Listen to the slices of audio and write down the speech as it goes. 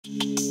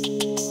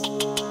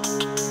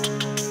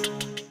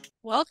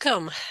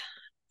Welcome.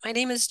 My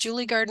name is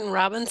Julie Garden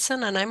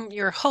Robinson, and I'm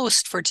your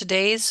host for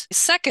today's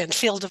second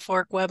Field to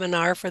Fork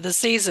webinar for the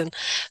season.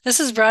 This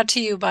is brought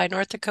to you by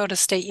North Dakota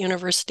State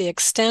University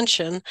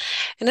Extension,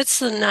 and it's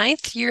the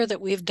ninth year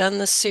that we've done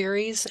this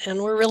series,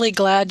 and we're really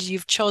glad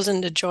you've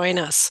chosen to join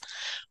us.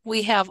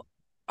 We have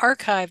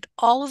archived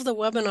all of the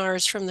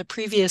webinars from the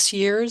previous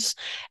years,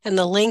 and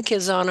the link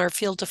is on our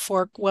Field to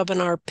Fork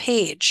webinar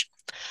page.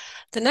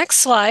 The next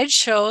slide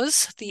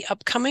shows the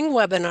upcoming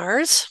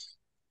webinars,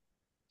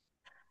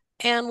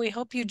 and we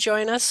hope you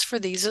join us for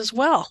these as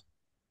well.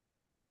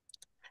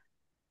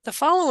 The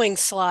following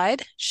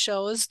slide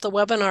shows the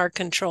webinar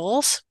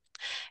controls.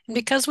 And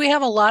because we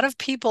have a lot of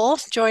people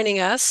joining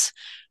us,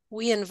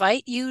 we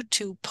invite you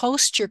to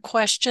post your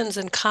questions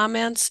and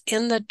comments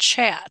in the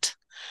chat.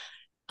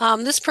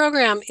 This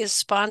program is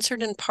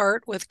sponsored in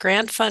part with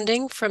grant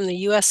funding from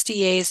the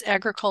USDA's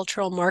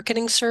Agricultural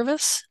Marketing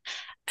Service.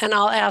 And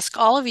I'll ask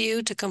all of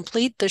you to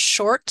complete the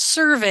short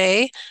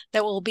survey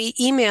that will be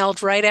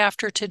emailed right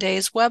after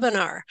today's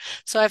webinar.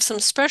 So I have some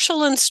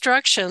special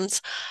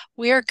instructions.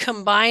 We are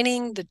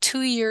combining the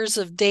 2 years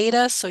of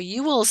data, so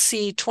you will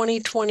see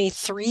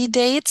 2023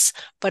 dates,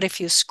 but if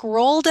you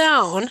scroll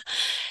down,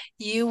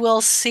 you will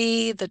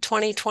see the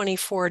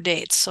 2024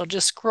 dates. So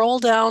just scroll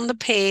down the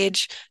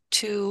page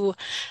to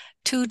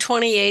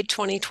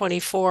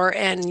 2/28/2024,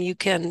 and you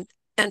can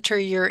enter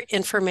your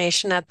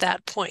information at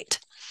that point.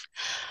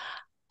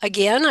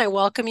 Again, I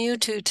welcome you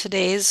to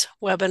today's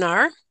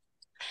webinar.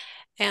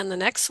 And the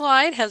next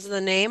slide has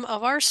the name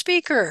of our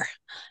speaker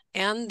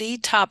and the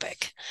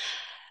topic.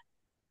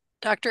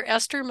 Dr.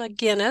 Esther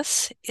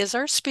McGinnis is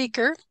our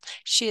speaker.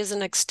 She is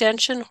an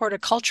extension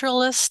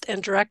horticulturalist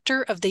and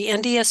director of the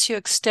NDSU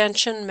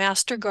Extension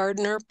Master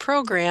Gardener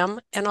program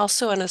and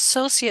also an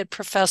associate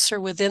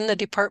professor within the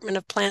Department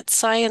of Plant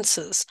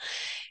Sciences.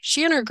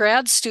 She and her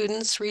grad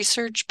students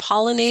research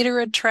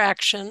pollinator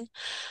attraction,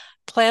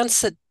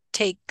 plants that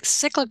take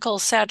cyclical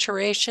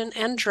saturation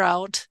and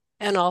drought,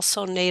 and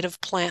also native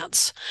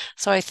plants.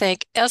 So I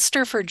thank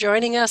Esther for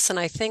joining us, and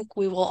I think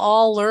we will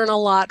all learn a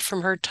lot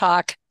from her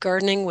talk,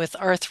 Gardening with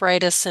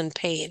Arthritis and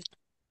Pain.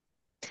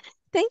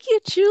 Thank you,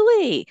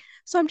 Julie.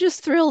 So I'm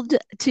just thrilled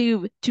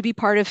to be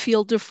part of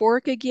Field to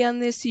Fork again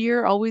this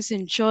year. Always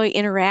enjoy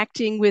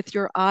interacting with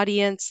your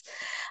audience.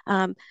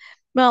 Um,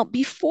 well,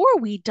 before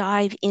we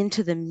dive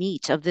into the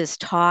meat of this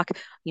talk,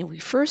 we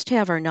first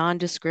have our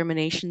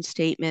non-discrimination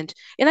statement.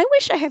 And I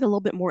wish I had a little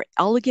bit more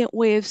elegant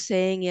way of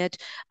saying it,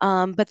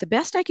 but the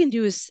best I can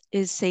do is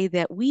say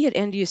that we at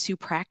NDSU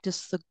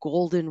practice the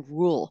golden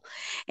rule,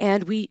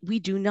 and we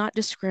do not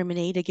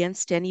discriminate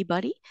against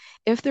anybody.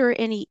 If there are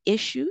any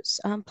issues,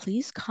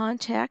 please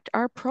contact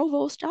our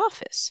provost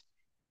office.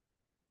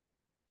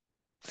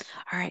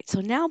 All right,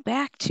 so now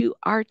back to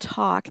our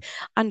talk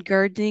on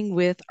gardening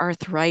with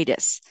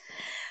arthritis.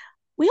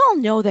 We all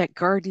know that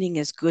gardening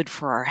is good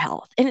for our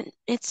health, and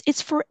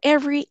it's for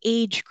every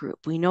age group.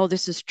 We know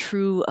this is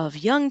true of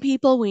young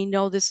people. We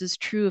know this is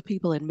true of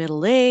people in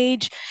middle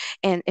age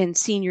and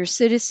senior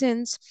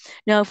citizens.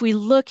 Now, if we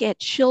look at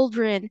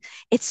children,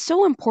 it's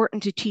so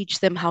important to teach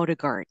them how to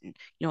garden.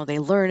 They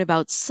learn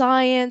about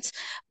science,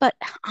 but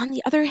on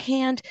the other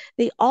hand,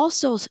 they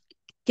also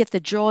get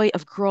the joy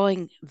of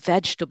growing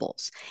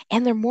vegetables.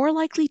 And they're more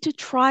likely to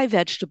try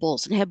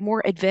vegetables and have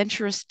more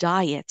adventurous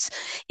diets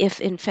if,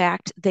 in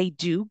fact, they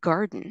do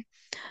garden.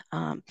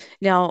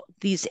 Now,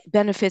 these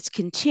benefits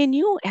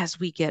continue as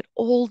we get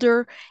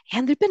older,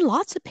 and there have been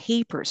lots of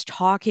papers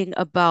talking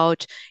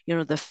about,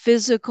 the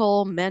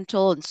physical,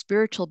 mental, and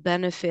spiritual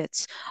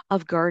benefits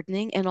of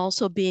gardening and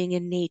also being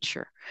in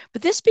nature.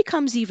 But this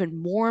becomes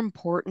even more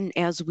important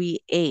as we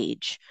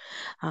age.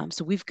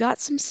 So we've got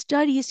some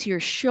studies here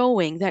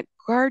showing that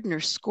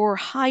gardeners score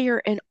higher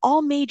in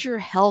all major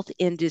health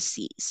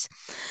indices.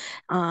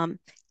 Um,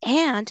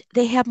 and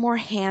they have more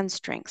hand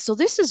strength. So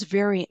this is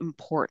very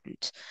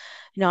important.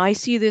 I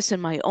see this in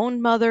my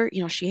own mother.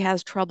 She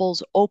has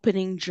troubles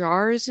opening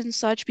jars and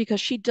such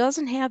because she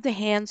doesn't have the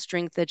hand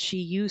strength that she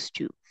used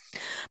to.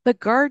 But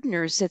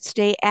gardeners that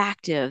stay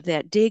active,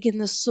 that dig in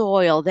the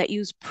soil, that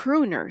use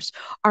pruners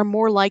are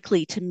more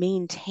likely to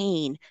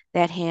maintain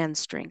that hand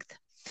strength.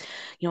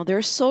 There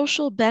are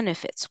social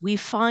benefits. We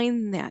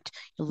find that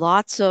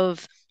lots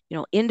of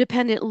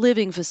independent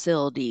living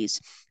facilities,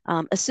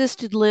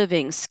 assisted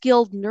living,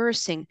 skilled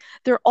nursing,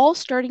 they're all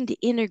starting to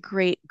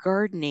integrate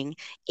gardening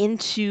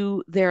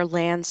into their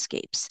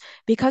landscapes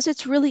because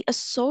it's really a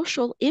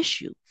social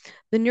issue.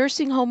 The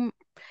nursing home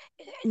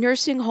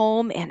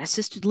and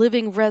assisted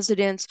living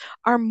residents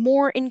are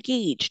more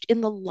engaged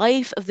in the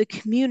life of the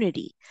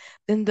community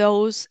than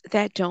those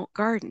that don't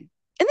garden.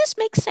 And this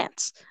makes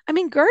sense. I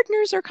mean,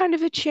 gardeners are kind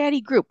of a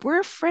chatty group. We're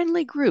a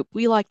friendly group.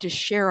 We like to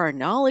share our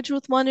knowledge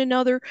with one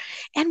another,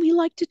 and we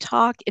like to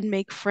talk and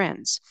make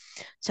friends.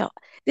 So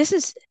this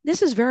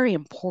is very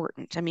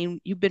important. I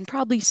mean, you've been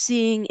probably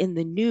seeing in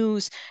the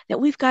news that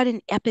we've got an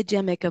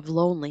epidemic of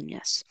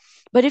loneliness.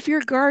 But if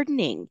you're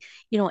gardening,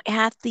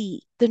 at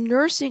the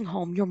nursing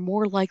home, you're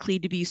more likely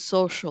to be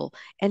social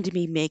and to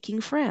be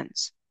making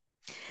friends.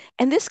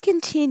 And this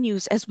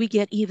continues as we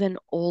get even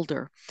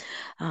older.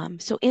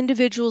 So,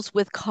 individuals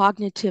with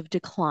cognitive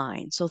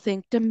decline, so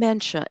think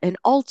dementia and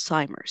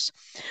Alzheimer's,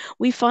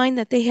 we find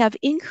that they have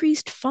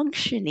increased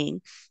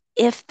functioning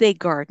if they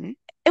garden.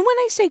 And when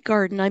I say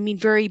garden, I mean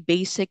very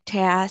basic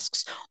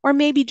tasks, or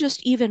maybe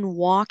just even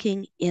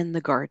walking in the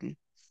garden.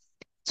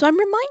 So I'm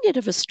reminded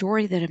of a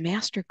story that a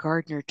master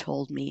gardener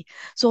told me.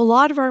 So a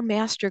lot of our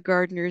master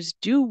gardeners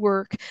do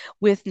work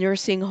with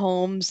nursing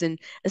homes and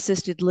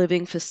assisted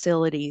living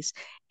facilities.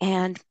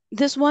 And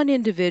this one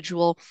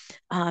individual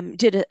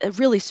did a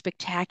really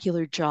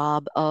spectacular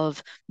job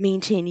of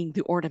maintaining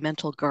the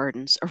ornamental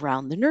gardens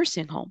around the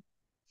nursing home.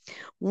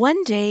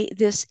 One day,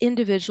 this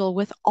individual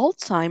with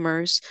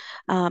Alzheimer's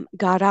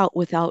got out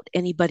without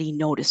anybody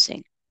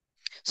noticing.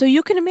 So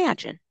you can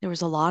imagine there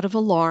was a lot of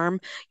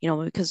alarm,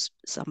 because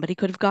somebody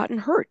could have gotten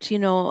hurt,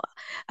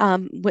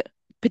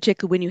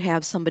 particularly when you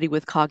have somebody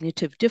with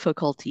cognitive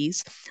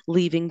difficulties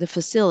leaving the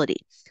facility.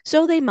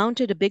 So they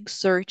mounted a big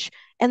search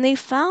and they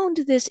found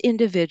this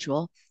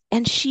individual,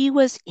 and she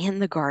was in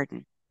the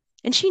garden.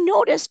 And she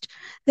noticed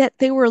that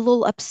they were a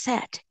little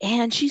upset.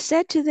 And she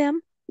said to them,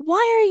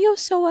 "Why are you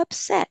so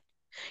upset?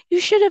 You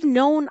should have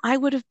known I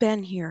would have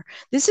been here.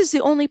 This is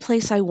the only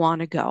place I want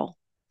to go."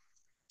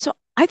 So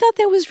I thought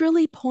that was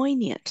really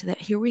poignant that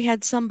here we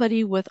had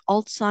somebody with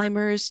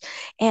Alzheimer's,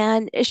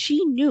 and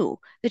she knew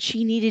that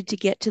she needed to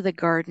get to the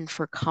garden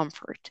for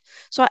comfort.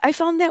 So I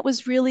found that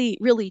was really,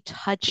 really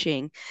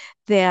touching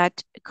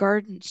that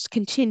gardens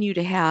continue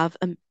to have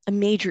a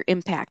major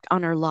impact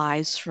on our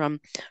lives from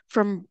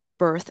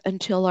birth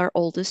until our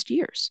oldest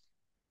years.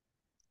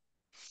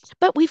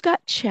 But we've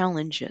got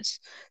challenges.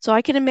 So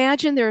I can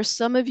imagine there are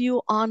some of you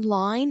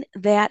online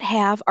that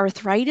have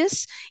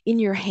arthritis in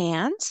your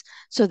hands.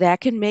 So that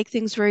can make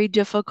things very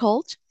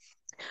difficult.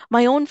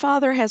 My own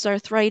father has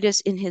arthritis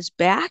in his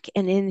back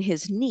and in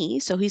his knee.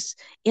 So he's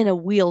in a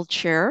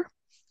wheelchair.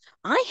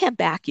 I have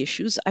back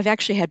issues. I've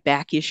actually had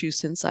back issues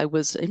since I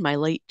was in my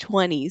late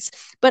 20s,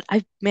 but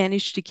I've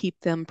managed to keep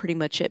them pretty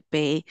much at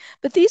bay.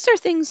 But these are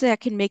things that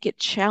can make it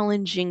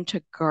challenging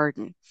to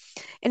garden.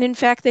 And in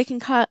fact, they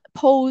can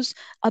pose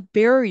a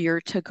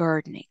barrier to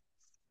gardening.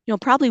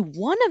 Probably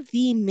one of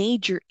the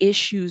major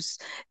issues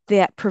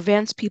that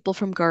prevents people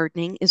from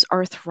gardening is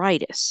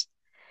arthritis.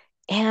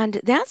 And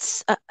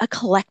that's a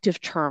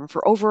collective term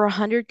for over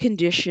 100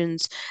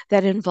 conditions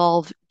that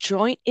involve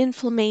joint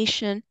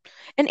inflammation.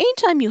 And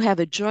anytime you have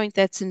a joint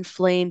that's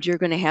inflamed, you're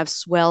going to have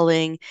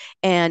swelling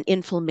and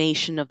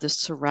inflammation of the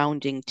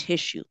surrounding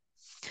tissue.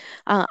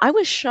 I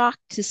was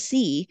shocked to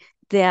see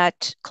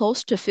that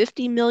close to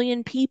 50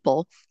 million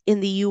people in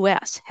the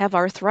US have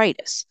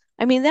arthritis.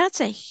 I mean,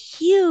 that's a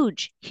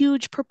huge,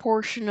 huge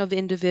proportion of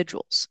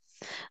individuals.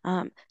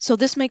 So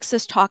this makes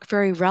this talk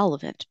very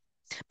relevant.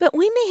 But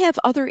we may have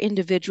other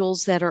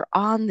individuals that are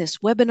on this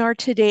webinar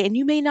today, and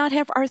you may not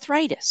have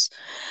arthritis,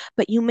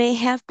 but you may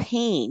have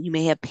pain. You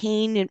may have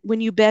pain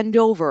when you bend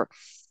over.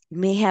 You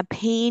may have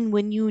pain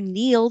when you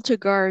kneel to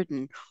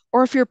garden,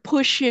 or if you're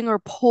pushing or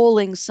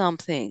pulling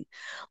something,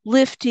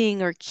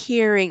 lifting or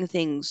carrying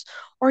things,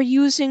 or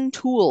using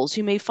tools.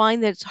 You may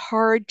find that it's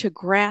hard to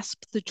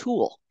grasp the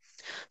tool.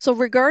 So,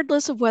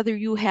 regardless of whether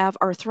you have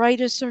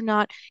arthritis or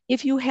not,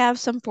 if you have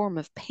some form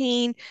of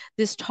pain,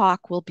 this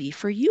talk will be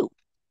for you.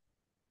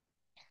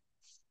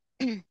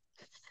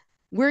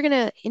 We're going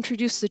to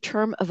introduce the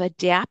term of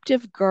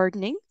adaptive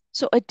gardening.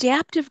 So,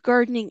 adaptive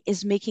gardening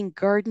is making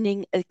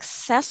gardening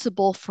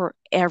accessible for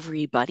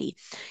everybody,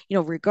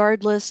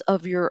 regardless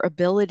of your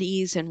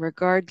abilities and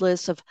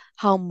regardless of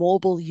how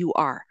mobile you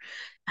are.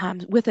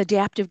 With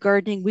adaptive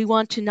gardening, we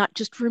want to not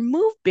just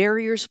remove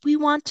barriers, we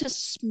want to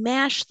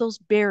smash those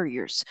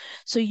barriers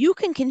so you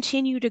can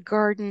continue to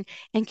garden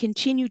and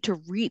continue to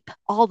reap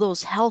all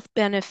those health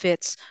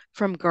benefits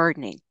from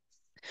gardening.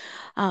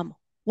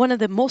 One of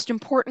the most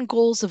important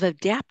goals of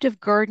adaptive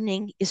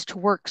gardening is to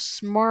work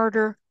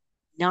smarter,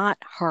 not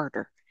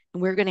harder.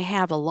 And we're going to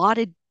have a lot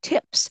of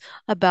tips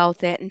about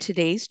that in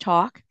today's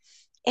talk,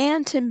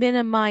 and to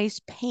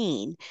minimize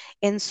pain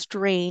and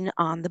strain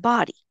on the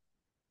body.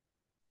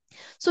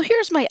 So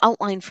here's my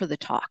outline for the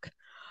talk.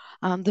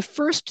 The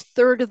first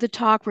third of the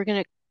talk, we're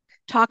going to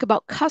talk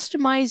about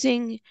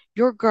customizing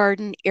your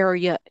garden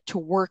area to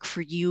work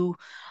for you,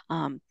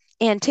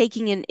 and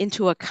taking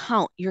into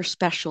account your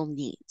special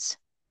needs.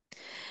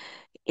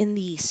 In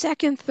the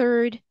second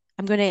third,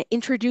 I'm going to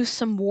introduce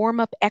some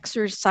warm-up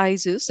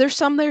exercises. There's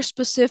some that are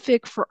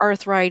specific for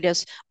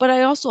arthritis, but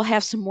I also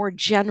have some more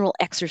general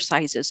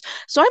exercises.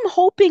 So I'm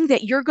hoping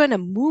that you're going to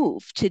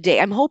move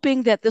today. I'm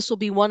hoping that this will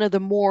be one of the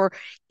more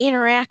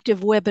interactive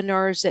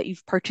webinars that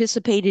you've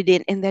participated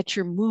in, and that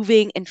you're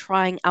moving and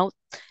trying out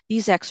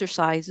these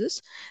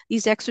exercises.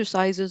 These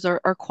exercises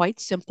are quite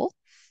simple.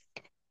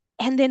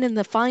 And then in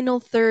the final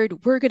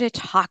third, we're going to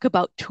talk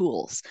about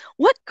tools.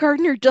 What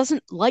gardener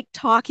doesn't like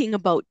talking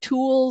about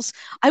tools?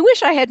 I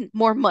wish I had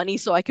more money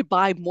so I could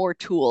buy more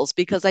tools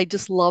because I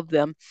just love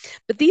them.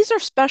 But these are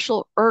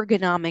special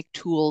ergonomic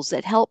tools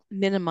that help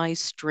minimize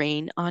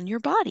strain on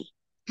your body.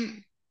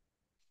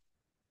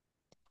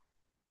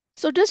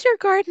 So does your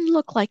garden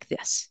look like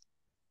this?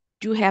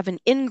 Do you have an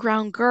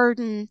in-ground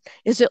garden?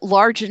 Is it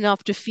large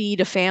enough to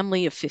feed a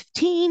family of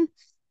 15?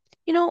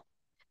 You know,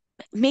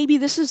 maybe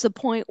this is the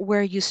point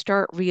where you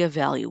start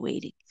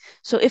reevaluating.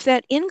 So if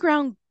that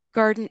in-ground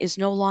garden is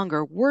no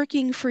longer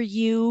working for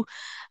you,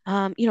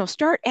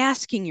 start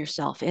asking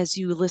yourself as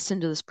you listen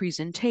to this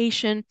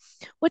presentation,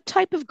 what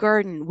type of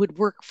garden would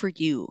work for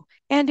you?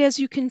 And as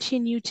you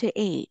continue to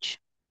age,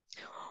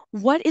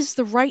 what is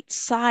the right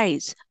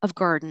size of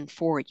garden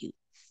for you?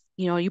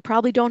 You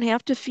probably don't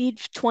have to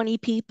feed 20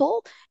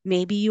 people.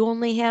 Maybe you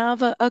only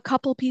have a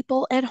couple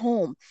people at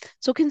home.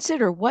 So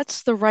consider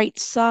what's the right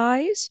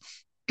size.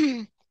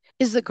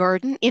 Is the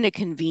garden in a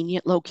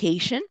convenient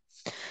location?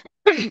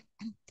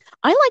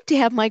 I like to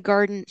have my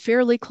garden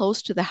fairly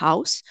close to the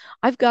house.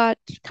 I've got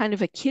kind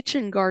of a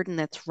kitchen garden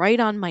that's right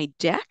on my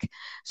deck,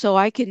 so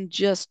I can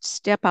just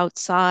step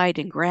outside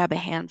and grab a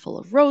handful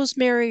of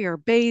rosemary or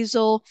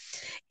basil.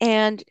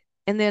 And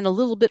and then a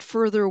little bit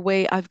further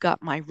away, I've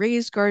got my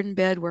raised garden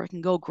bed where I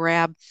can go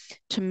grab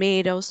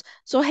tomatoes.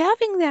 So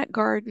having that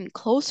garden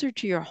closer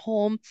to your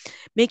home,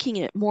 making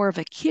it more of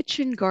a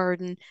kitchen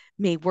garden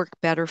may work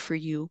better for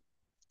you.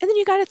 And then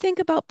you got to think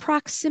about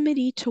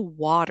proximity to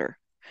water.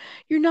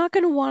 You're not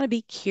going to want to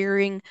be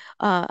carrying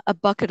a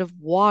bucket of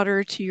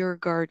water to your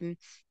garden.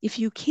 If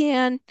you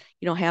can,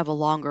 have a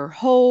longer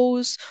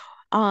hose,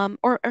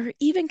 or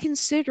even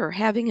consider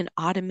having an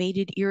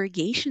automated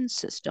irrigation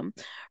system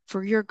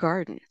for your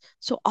garden.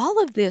 So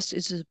all of this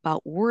is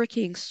about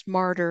working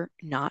smarter,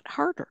 not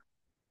harder.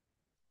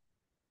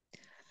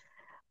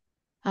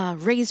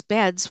 Raised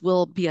beds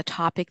will be a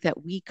topic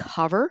that we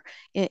cover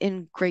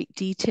in great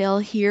detail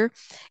here.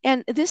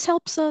 And this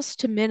helps us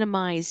to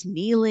minimize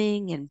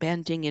kneeling and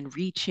bending and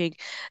reaching.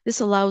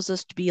 This allows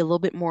us to be a little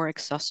bit more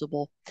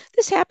accessible.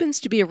 This happens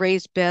to be a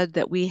raised bed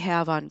that we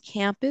have on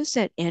campus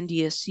at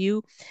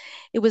NDSU.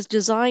 It was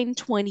designed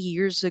 20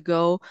 years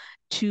ago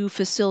to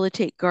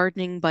facilitate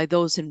gardening by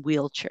those in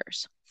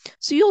wheelchairs.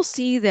 So you'll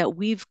see that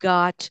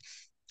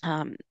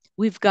um,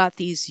 we've got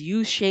these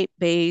U-shaped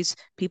bays.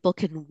 People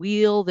can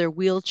wheel their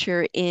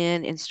wheelchair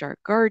in and start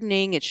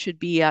gardening. It should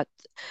be at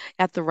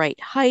the right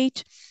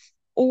height.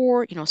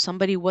 Or,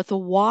 somebody with a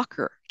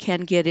walker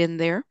can get in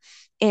there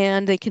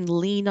and they can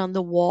lean on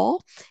the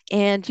wall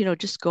and,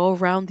 just go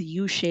around the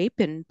U shape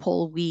and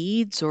pull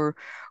weeds or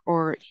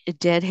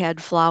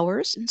deadhead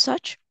flowers and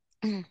such.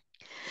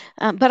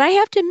 But I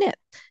have to admit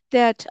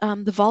that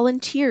the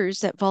volunteers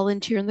that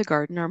volunteer in the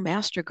garden, our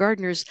master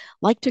gardeners,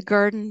 like to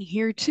garden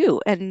here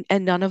too. And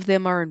none of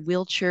them are in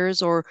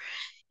wheelchairs or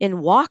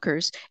in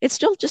walkers. It's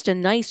still just a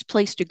nice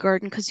place to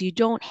garden because you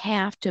don't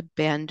have to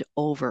bend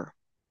over.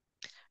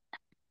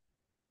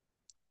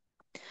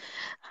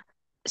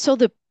 So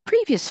the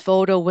previous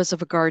photo was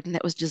of a garden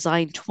that was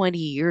designed 20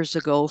 years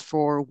ago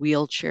for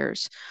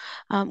wheelchairs.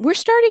 We're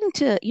starting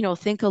to,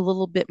 think a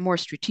little bit more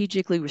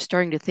strategically. We're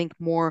starting to think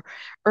more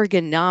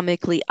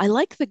ergonomically. I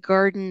like the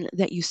garden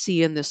that you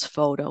see in this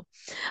photo.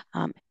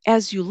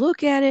 As you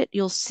look at it,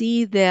 you'll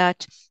see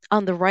that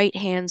on the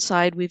right-hand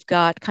side, we've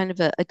got kind of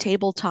a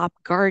tabletop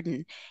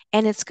garden,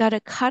 and it's got a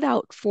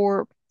cutout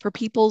for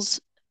people's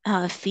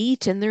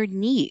feet and their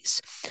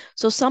knees.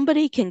 So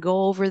somebody can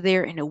go over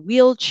there in a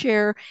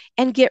wheelchair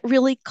and get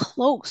really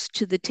close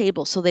to the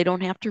table so they don't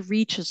have to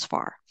reach as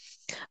far.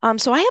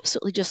 So I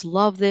absolutely just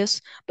love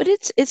this, but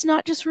it's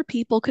not just for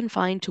people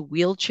confined to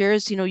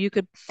wheelchairs.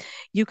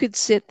 You could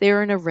sit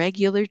there in a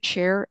regular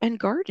chair and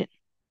garden.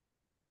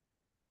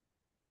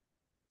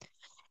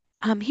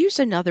 Here's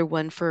another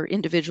one for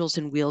individuals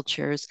in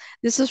wheelchairs.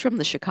 This is from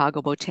the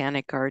Chicago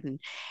Botanic Garden.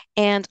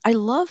 And I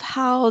love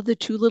how the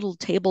two little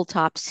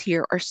tabletops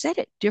here are set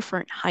at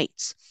different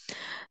heights.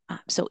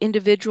 So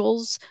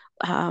individuals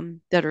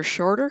that are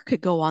shorter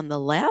could go on the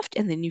left,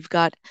 and then you've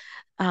got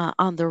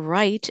on the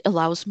right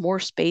allows more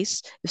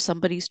space if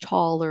somebody's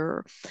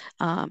taller.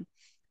 Um,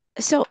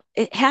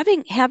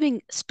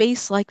 having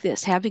space like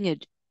this, having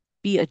it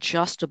be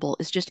adjustable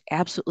is just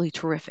absolutely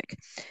terrific.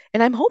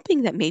 And I'm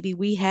hoping that maybe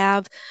we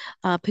have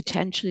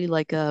potentially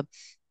like um,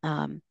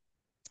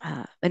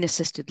 an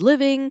assisted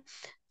living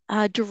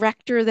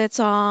director that's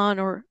on,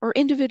 or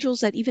individuals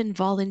that even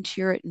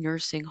volunteer at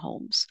nursing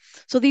homes.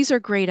 So these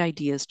are great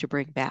ideas to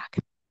bring back.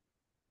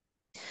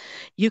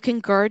 You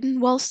can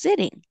garden while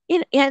sitting.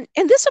 And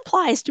this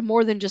applies to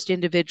more than just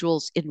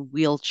individuals in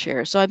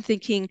wheelchairs. So I'm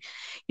thinking,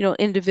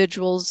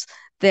 individuals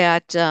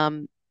that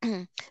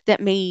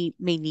that may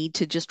need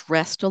to just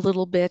rest a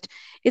little bit.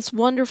 It's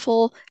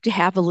wonderful to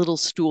have a little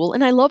stool.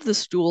 And I love the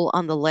stool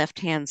on the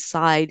left-hand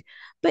side,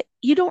 but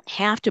you don't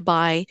have to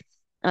buy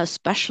a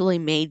specially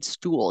made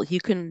stool. You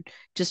can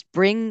just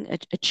bring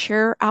a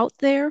chair out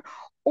there,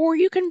 or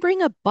you can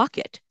bring a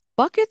bucket.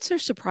 Buckets are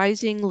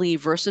surprisingly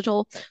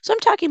versatile. So I'm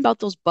talking about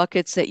those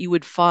buckets that you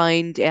would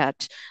find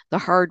at the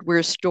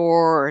hardware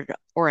store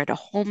or at a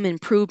home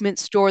improvement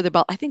store.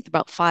 I think they're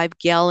about 5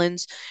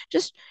 gallons.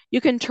 Just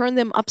you can turn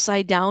them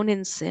upside down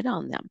and sit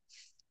on them.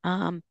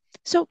 Um,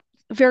 so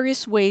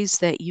various ways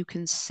that you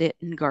can sit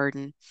and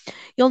garden.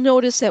 You'll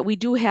notice that we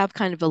do have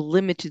kind of a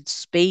limited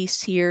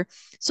space here.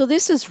 So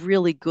this is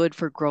really good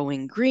for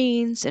growing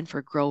greens and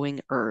for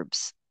growing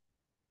herbs.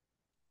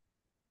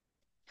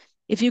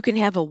 If you can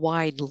have a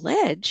wide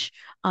ledge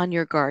on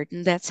your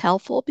garden, that's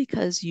helpful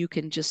because you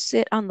can just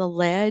sit on the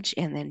ledge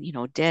and then,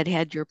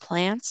 deadhead your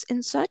plants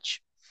and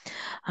such.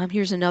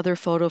 Here's another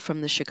photo from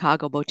the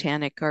Chicago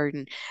Botanic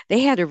Garden. They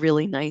had a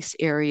really nice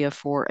area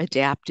for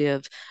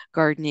adaptive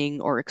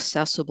gardening or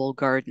accessible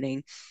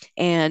gardening.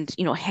 And,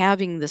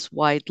 having this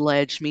wide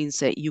ledge means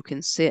that you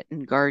can sit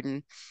and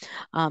garden.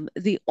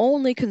 The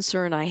only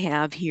concern I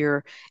have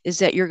here is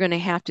that you're going to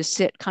have to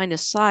sit kind of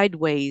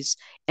sideways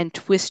and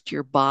twist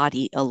your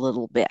body a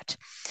little bit.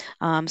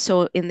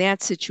 So in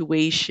that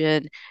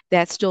situation,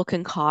 that still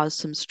can cause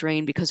some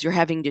strain because you're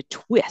having to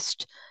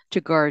twist to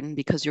garden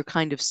because you're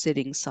kind of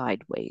sitting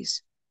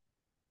sideways.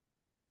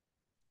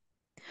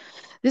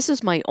 This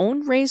is my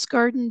own raised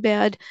garden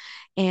bed,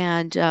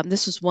 and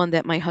this is one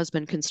that my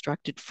husband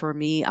constructed for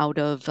me out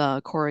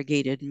of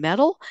corrugated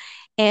metal.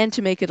 And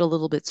to make it a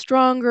little bit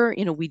stronger,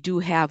 we do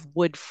have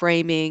wood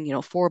framing,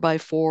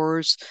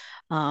 4x4s,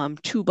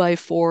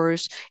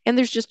 2x4s, and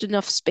there's just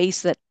enough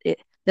space that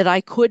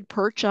I could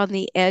perch on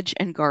the edge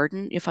and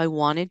garden if I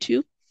wanted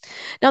to.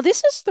 Now,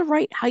 this is the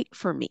right height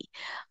for me.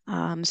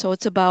 So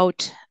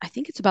I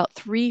think it's about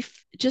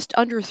just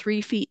under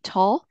 3 feet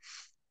tall.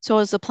 So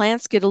as the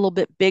plants get a little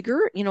bit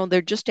bigger,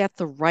 they're just at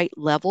the right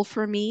level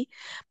for me.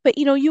 But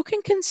you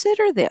can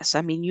consider this.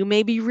 I mean, you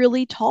may be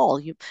really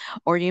tall,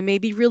 or you may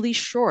be really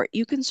short.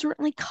 You can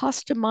certainly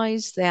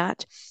customize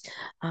that.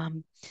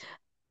 Um,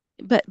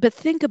 but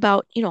think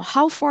about,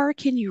 how far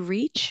can you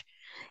reach?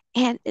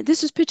 And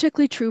this is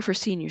particularly true for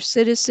senior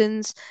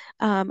citizens.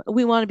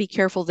 We want to be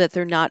careful that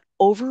they're not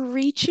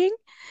overreaching.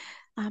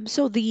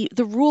 So the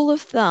rule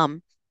of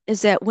thumb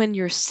is that when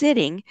you're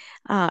sitting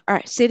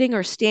or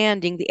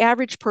standing, the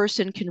average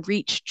person can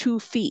reach 2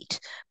 feet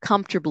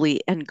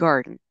comfortably and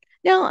garden.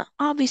 Now,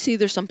 obviously,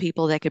 there's some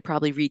people that could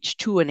probably reach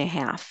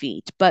 2.5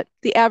 feet, but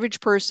the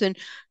average person,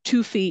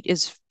 2 feet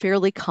is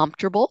fairly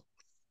comfortable.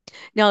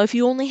 Now, if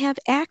you only have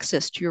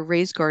access to your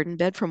raised garden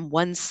bed from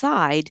one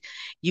side,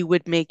 you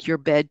would make your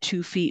bed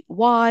 2 feet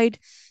wide.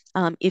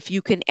 If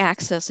you can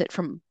access it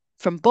from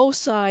both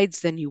sides,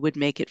 then you would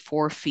make it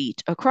 4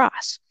 feet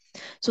across.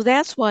 So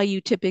that's why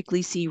you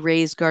typically see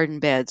raised garden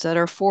beds that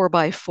are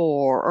 4x4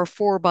 or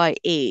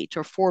 4x8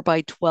 or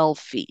 4x12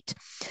 feet,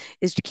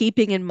 is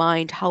keeping in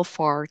mind how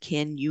far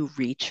can you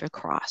reach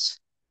across.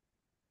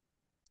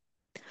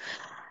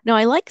 Now,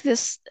 I like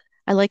this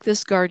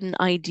garden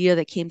idea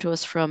that came to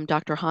us from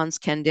Dr. Hans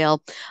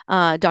Kendall.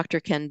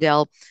 Dr.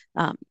 Kendall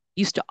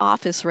used to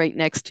office right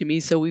next to me,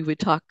 so we would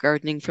talk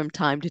gardening from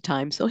time to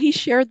time. So he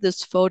shared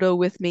this photo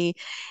with me,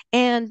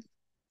 and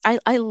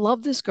I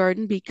love this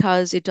garden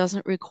because it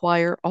doesn't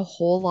require a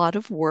whole lot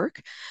of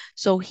work.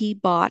 So he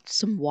bought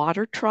some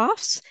water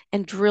troughs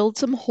and drilled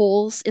some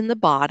holes in the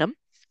bottom.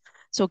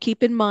 So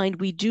keep in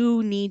mind, we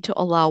do need to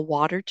allow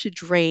water to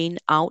drain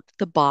out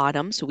the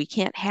bottom. So we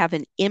can't have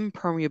an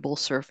impermeable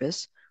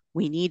surface.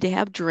 We need to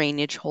have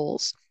drainage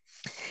holes.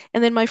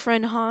 And then my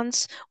friend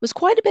Hans was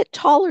quite a bit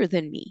taller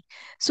than me.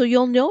 So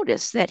you'll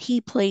notice that he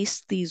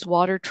placed these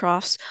water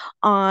troughs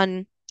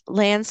on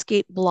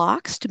landscape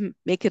blocks to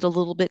make it a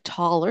little bit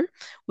taller,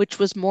 which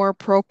was more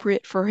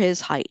appropriate for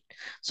his height.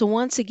 So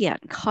once again,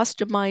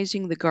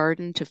 customizing the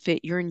garden to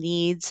fit your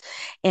needs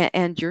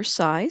and your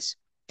size.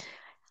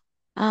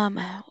 Um,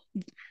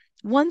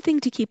 One thing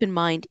to keep in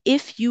mind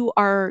if you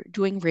are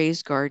doing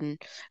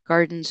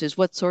gardens is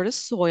what sort of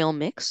soil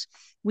mix.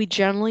 We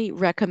generally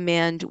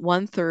recommend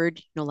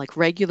 1/3, like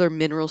regular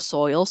mineral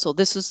soil. So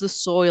this is the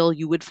soil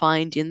you would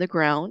find in the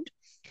ground,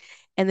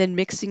 and then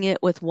mixing it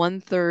with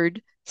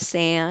 1/3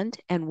 sand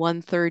and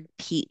 1/3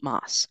 peat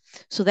moss.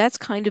 So that's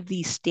kind of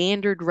the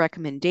standard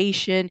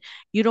recommendation.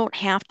 You don't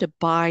have to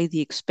buy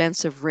the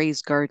expensive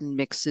raised garden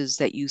mixes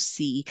that you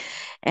see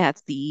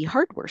at the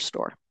hardware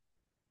store.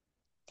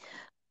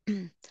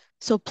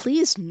 So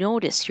please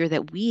notice here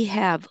that we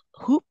have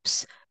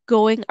hoops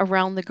going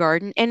around the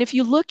garden. And if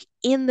you look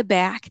in the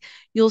back,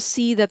 you'll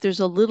see that there's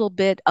a little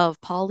bit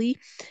of polyethylene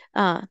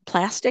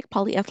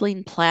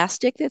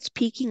plastic that's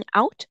peeking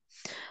out.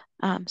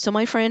 So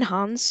my friend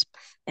Hans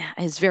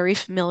is very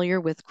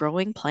familiar with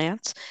growing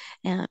plants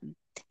um,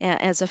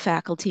 as a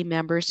faculty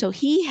member. So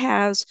he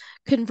has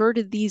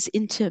converted these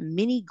into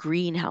mini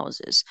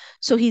greenhouses.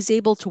 So he's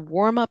able to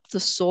warm up the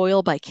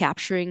soil by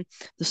capturing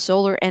the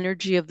solar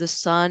energy of the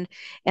sun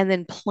and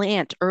then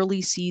plant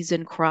early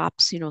season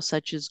crops,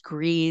 such as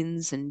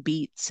greens and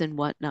beets and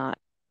whatnot.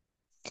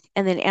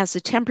 And then as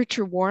the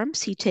temperature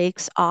warms, he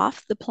takes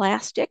off the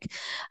plastic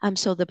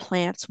so the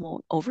plants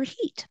won't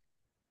overheat.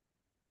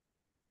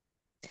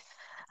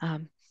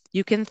 Um,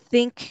 you can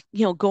think,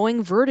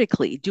 going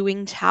vertically,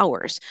 doing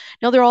towers.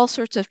 Now, there are all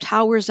sorts of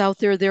towers out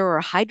there. There are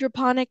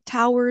hydroponic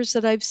towers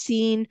that I've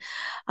seen.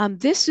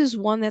 This is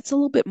one that's a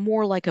little bit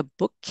more like a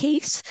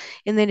bookcase,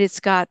 and then it's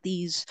got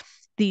these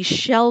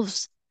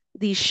shelves,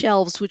 these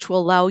shelves which will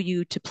allow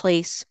you to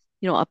place,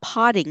 a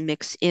potting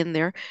mix in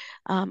there.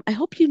 I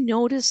hope you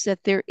notice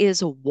that there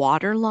is a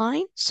water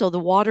line. So the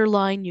water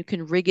line, you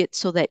can rig it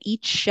so that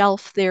each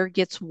shelf there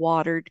gets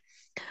watered.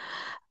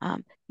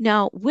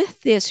 Now,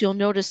 with this, you'll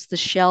notice the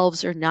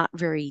shelves are not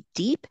very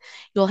deep.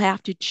 You'll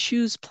have to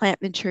choose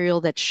plant material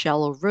that's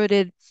shallow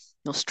rooted.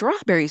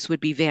 Strawberries would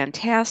be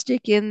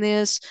fantastic in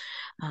this,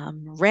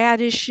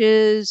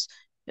 radishes,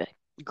 uh,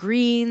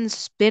 greens,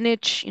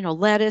 spinach,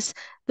 lettuce,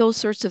 those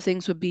sorts of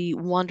things would be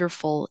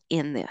wonderful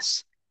in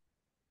this.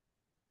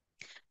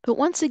 But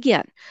once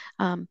again,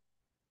 um,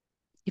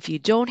 if you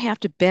don't have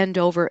to bend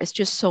over, it's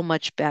just so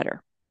much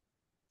better.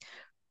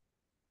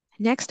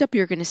 Next up,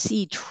 you're going to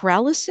see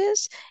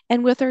trellises.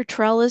 And with our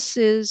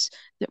trellises,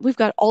 we've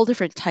got all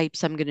different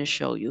types I'm going to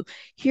show you.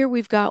 Here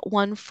we've got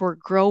one for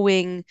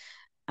growing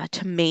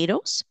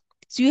tomatoes.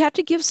 So you have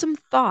to give some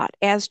thought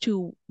as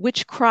to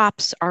which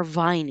crops are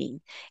vining,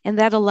 and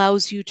that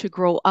allows you to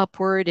grow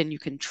upward and you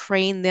can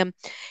train them.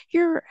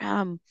 Here,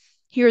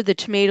 here the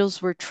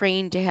tomatoes were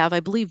trained to have,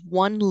 I believe,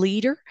 1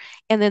 leader,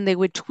 and then they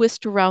would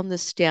twist around the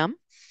stem.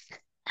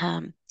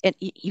 And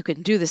you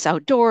can do this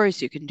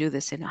outdoors, you can do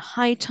this in a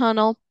high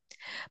tunnel.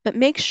 But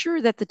make sure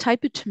that the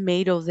type of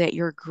tomato that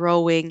you're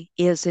growing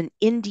is an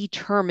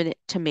indeterminate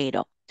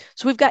tomato.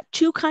 So we've got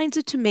two kinds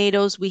of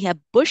tomatoes. We have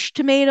bush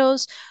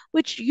tomatoes,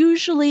 which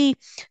usually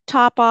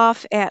top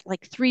off at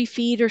like 3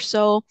 feet or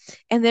so.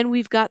 And then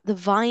we've got the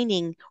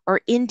vining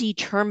or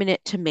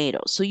indeterminate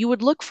tomatoes. So you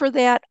would look for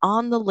that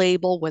on the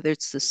label, whether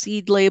it's the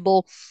seed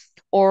label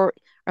or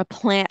a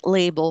plant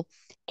label.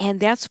 And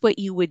that's what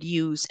you would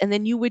use. And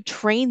then you would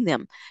train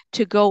them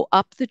to go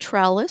up the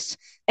trellis.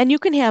 And you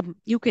can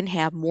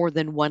have more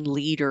than 1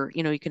 leader.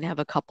 You can have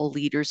a couple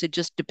leaders. It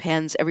just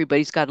depends.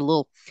 Everybody's got a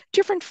little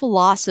different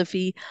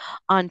philosophy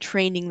on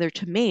training their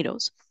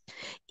tomatoes.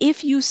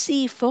 If you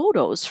see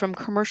photos from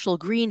commercial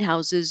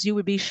greenhouses, you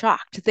would be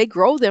shocked. They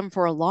grow them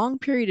for a long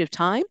period of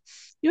time,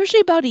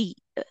 usually about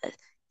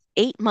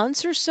 8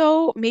 months or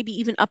so, maybe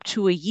even up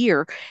to a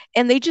year,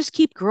 and they just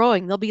keep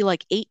growing. They'll be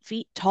like 8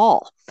 feet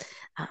tall,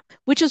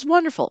 which is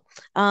wonderful.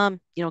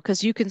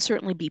 Because you can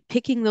certainly be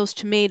picking those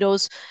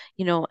tomatoes,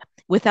 you know,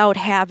 without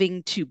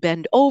having to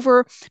bend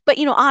over. But,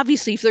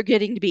 obviously, if they're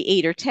getting to be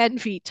 8 or 10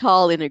 feet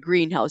tall in a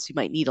greenhouse, you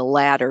might need a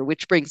ladder,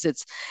 which brings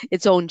its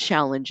own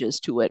challenges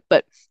to it.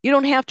 But you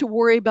don't have to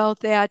worry about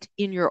that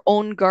in your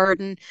own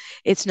garden.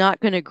 It's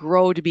not going to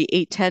grow to be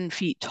 8, 10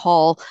 feet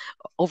tall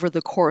over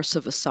the course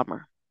of a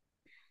summer.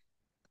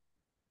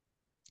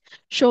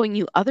 Showing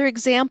you other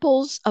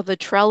examples of a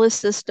trellis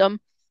system.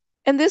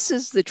 And this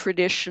is the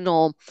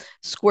traditional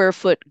square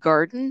foot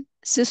garden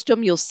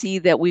system. You'll see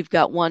that we've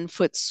got 1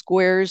 foot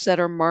squares that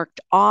are marked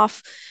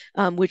off,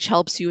 which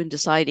helps you in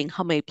deciding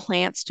how many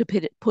plants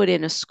to put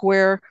in a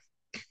square.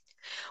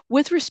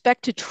 With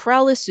respect to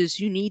trellises,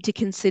 you need to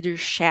consider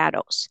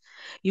shadows.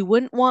 You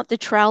wouldn't want the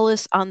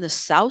trellis on the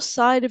south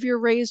side of your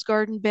raised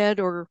garden bed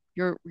or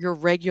your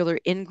regular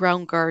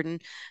in-ground garden.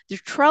 The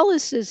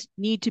trellises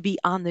need to be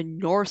on the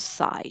north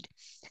side.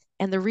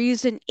 And the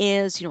reason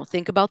is,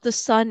 think about the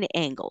sun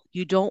angle.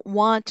 You don't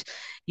want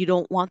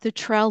the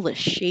trellis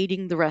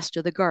shading the rest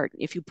of the garden.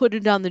 If you put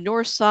it on the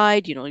north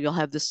side, you'll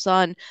have the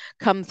sun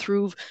come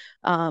through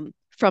from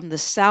the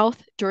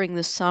south during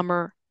the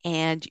summer,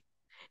 and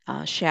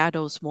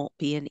shadows won't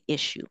be an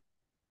issue.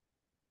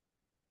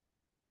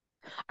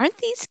 Aren't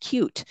these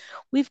cute?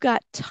 We've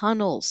got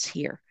tunnels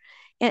here.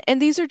 And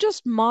these are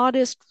just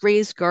modest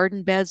raised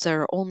garden beds that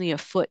are only a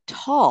foot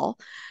tall,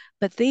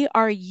 but they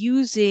are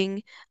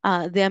using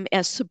them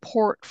as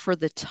support for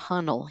the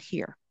tunnel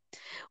here.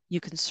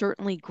 You can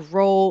certainly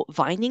grow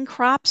vining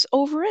crops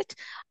over it.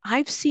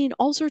 I've seen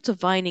all sorts of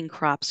vining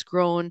crops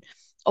grown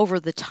over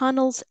the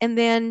tunnels, and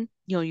then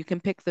you can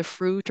pick the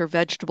fruit or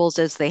vegetables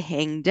as they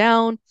hang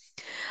down.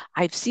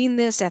 I've seen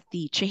this at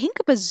the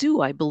Chihinkapa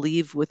Zoo, I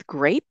believe, with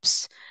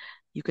grapes.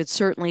 You could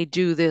certainly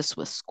do this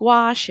with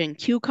squash and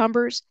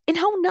cucumbers. And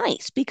how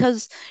nice,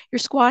 because your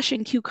squash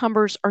and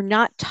cucumbers are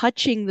not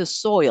touching the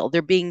soil.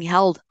 They're being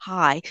held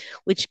high,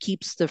 which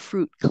keeps the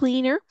fruit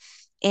cleaner.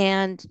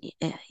 And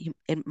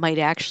it might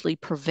actually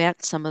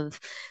prevent some of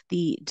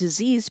the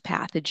disease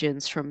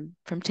pathogens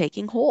from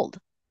taking hold.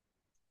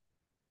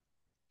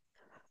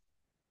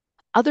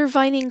 Other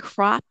vining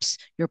crops,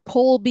 your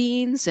pole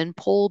beans and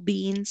pole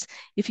beans.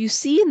 If you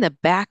see in the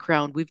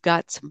background, we've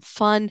got some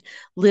fun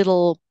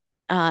little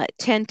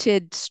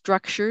tented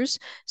structures.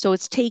 So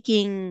it's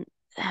taking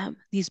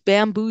these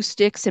bamboo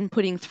sticks and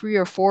putting 3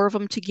 or 4 of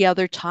them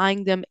together,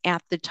 tying them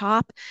at the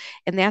top.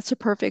 And that's a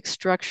perfect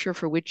structure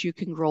for which you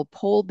can grow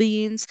pole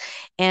beans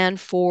and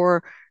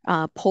for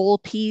pole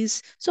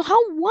peas. So how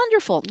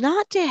wonderful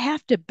not to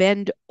have to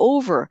bend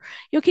over.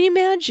 Can you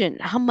imagine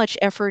how much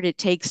effort it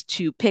takes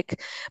to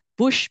pick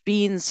bush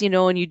beans,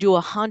 and you do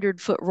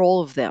 100-foot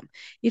roll of them?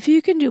 If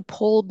you can do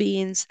pole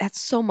beans, that's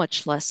so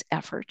much less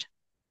effort.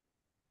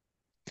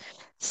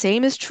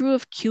 Same is true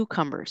of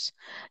cucumbers.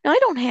 Now, I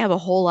don't have a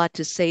whole lot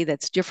to say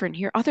that's different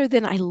here, other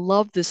than I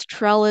love this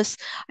trellis.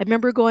 I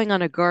remember going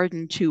on a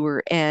garden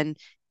tour and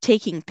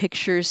taking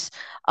pictures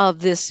of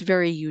this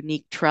very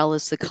unique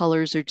trellis. The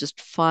colors are just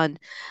fun.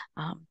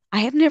 I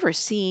have never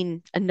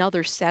seen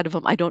another set of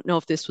them. I don't know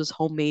if this was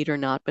homemade or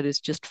not, but it's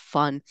just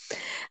fun.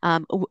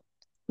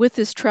 With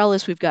this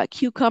trellis, we've got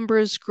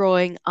cucumbers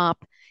growing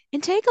up,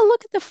 And take a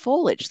look at the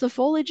foliage. The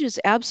foliage is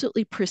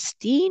absolutely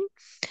pristine.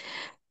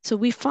 So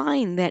we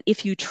find that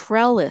if you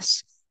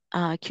trellis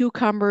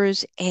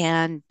cucumbers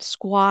and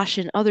squash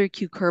and other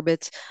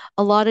cucurbits,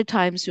 a lot of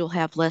times you'll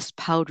have less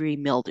powdery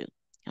mildew,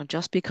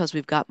 just because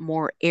we've got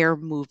more air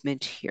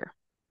movement here.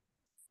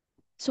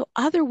 So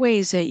other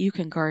ways that you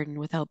can garden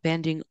without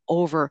bending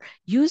over,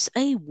 use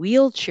a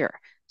wheelchair.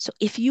 So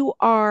if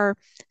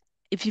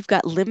you've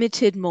got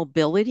limited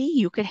mobility,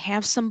 you could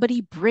have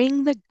somebody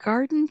bring the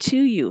garden to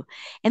you.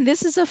 And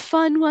this is a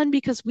fun one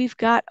because we've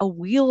got a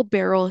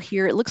wheelbarrow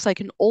here. It looks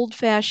like an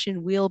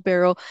old-fashioned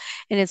wheelbarrow,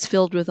 and it's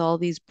filled with all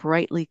these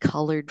brightly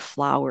colored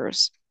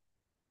flowers.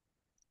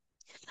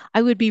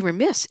 I would be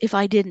remiss if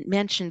I didn't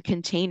mention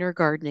container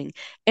gardening.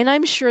 And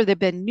I'm sure there have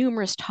been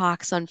numerous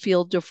talks on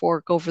Field to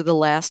Fork over the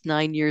last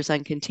 9 years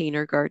on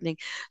container gardening.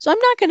 So I'm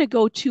not going to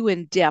go too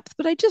in depth,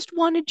 but I just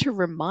wanted to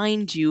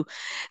remind you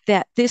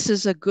that this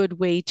is a good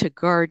way to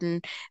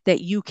garden, that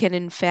you can,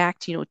 in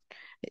fact,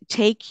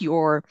 take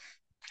your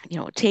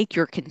take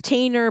your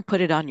container,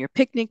 put it on your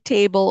picnic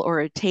table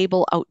or a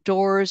table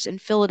outdoors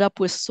and fill it up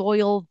with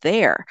soil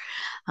there.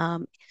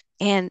 Um,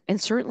 and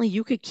certainly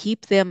you can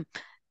keep them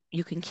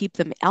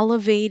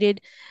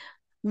elevated.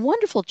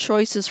 Wonderful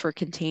choices for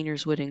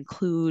containers would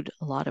include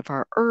a lot of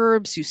our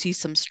herbs. You see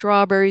some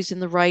strawberries in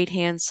the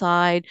right-hand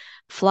side,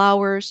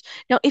 flowers.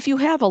 Now, if you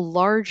have a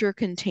larger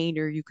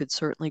container, you could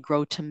certainly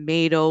grow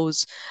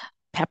tomatoes,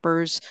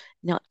 peppers.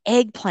 Now,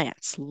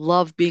 eggplants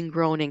love being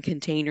grown in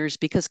containers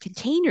because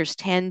containers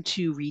tend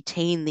to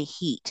retain the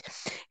heat.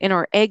 And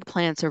our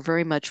eggplants are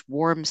very much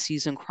warm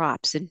season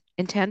crops and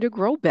tend to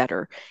grow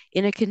better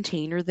in a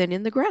container than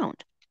in the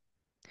ground.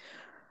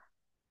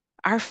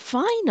 Our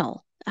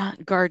final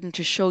garden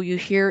to show you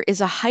here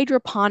is a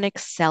hydroponic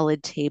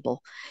salad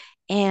table.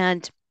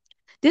 And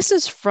this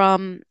is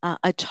from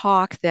a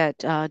talk that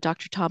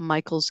Dr. Tom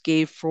Michaels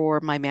gave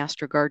for my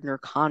Master Gardener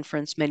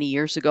conference many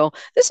years ago.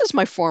 This is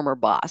my former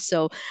boss,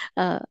 so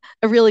a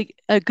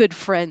good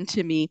friend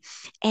to me.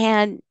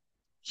 And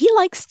he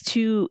likes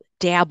to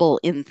dabble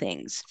in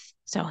things.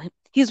 So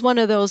he's one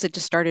of those that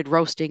just started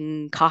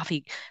roasting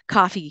coffee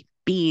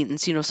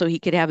beans, so he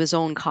could have his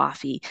own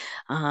coffee.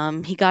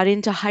 He got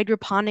into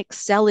hydroponic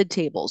salad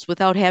tables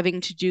without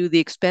having to do the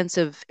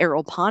expensive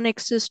aeroponic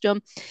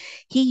system.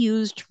 He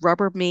used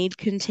Rubbermaid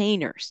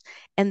containers.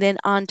 And then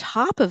on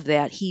top of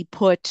that, he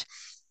put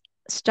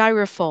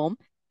styrofoam.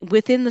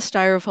 Within the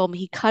styrofoam,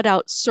 he cut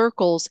out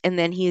circles and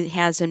then he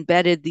has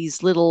embedded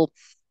these little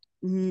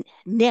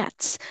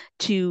nets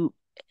to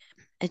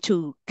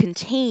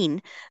contain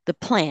the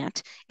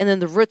plant, and then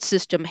the root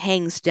system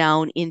hangs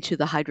down into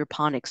the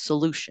hydroponic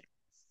solution.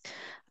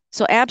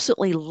 So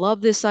absolutely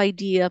love this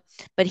idea,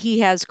 but he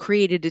has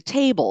created a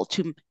table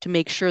to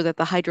make sure that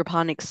the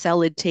hydroponic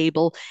salad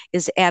table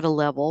is at a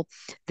level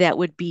that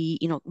would be,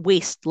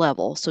 waste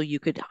level, so you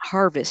could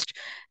harvest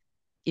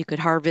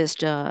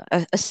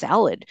a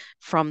salad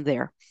from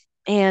there.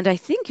 And I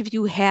think if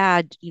you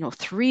had,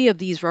 three of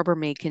these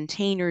Rubbermaid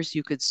containers,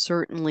 you could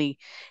certainly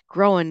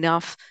grow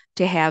enough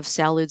to have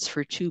salads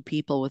for two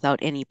people without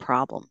any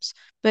problems.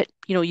 But,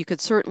 you could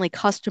certainly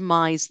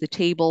customize the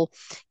table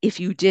if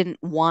you didn't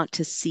want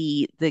to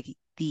see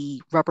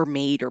the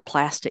Rubbermaid or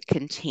plastic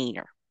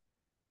container.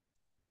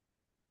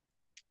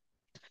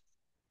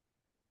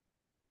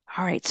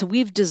 All right, so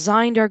we've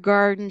designed our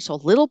garden. So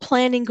little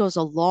planning goes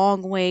a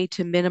long way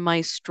to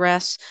minimize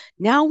stress.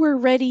 Now we're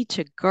ready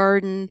to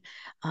garden.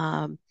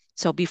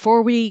 So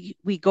before we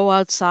go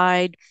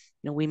outside,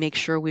 we make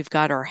sure we've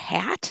got our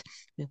hat.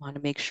 We want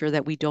to make sure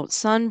that we don't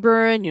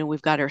sunburn.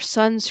 We've got our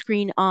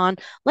sunscreen on.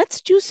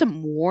 Let's do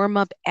some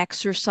warm-up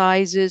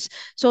exercises.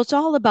 So it's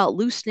all about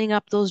loosening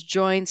up those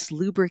joints,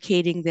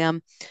 lubricating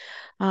them.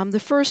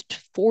 The first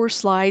 4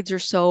 slides or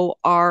so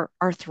are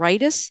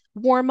arthritis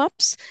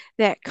warm-ups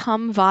that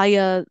come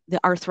via the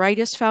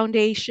Arthritis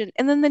Foundation.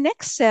 And then the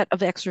next set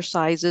of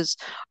exercises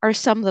are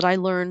some that I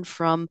learned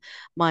from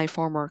my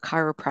former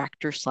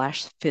chiropractor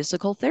slash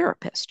physical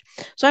therapist.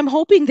 So I'm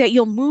hoping that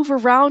you'll move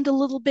around a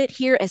little bit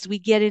here as we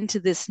get into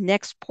this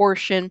next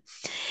portion.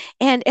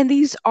 And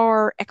these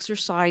are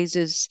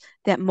exercises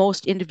that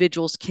most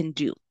individuals can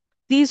do.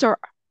 These are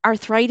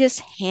arthritis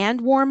hand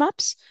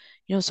warm-ups.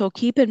 So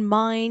keep in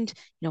mind,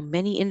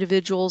 many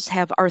individuals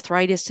have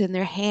arthritis in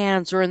their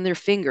hands or in their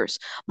fingers.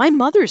 My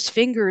mother's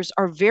fingers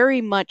are very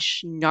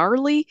much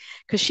gnarly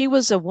because she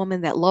was a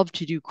woman that loved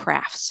to do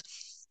crafts.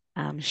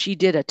 She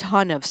did a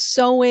ton of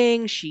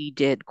sewing, she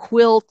did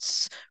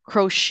quilts,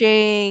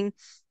 crocheting,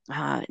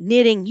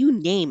 knitting, you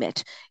name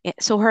it.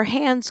 So her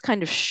hands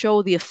kind of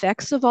show the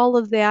effects of all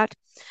of that,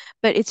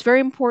 but it's very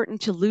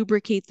important to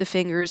lubricate the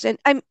fingers. And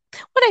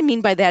what I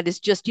mean by that is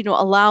just,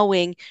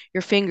 allowing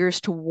your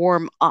fingers to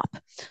warm up.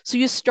 So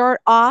you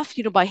start off,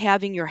 by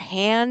having your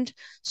hand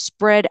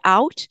spread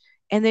out,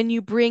 and then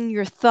you bring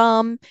your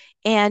thumb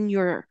and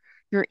your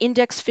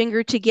index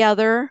finger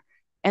together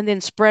and then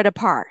spread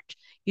apart.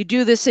 You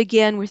do this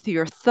again with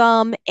your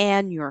thumb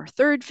and your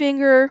third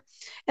finger,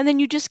 and then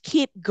you just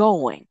keep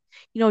going.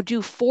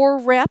 Do 4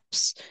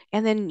 reps,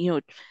 and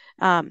then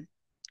um,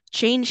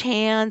 change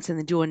hands and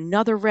then do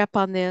another rep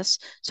on this.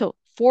 So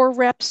 4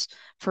 reps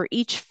for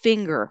each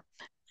finger.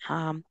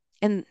 Um,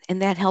 and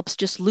that helps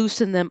just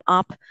loosen them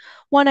up.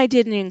 One I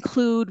didn't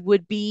include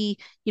would be,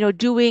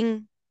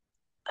 doing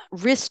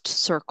wrist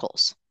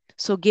circles.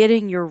 So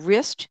getting your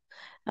wrist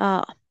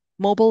uh,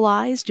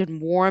 mobilized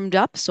and warmed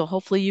up. So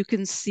hopefully you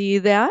can see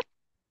that.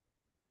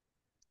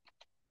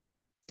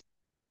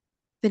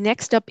 The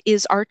next up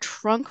is our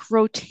trunk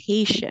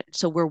rotation.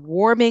 So we're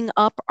warming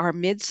up our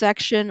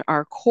midsection,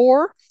 our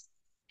core.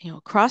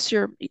 Cross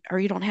your, or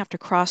you don't have to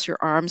cross your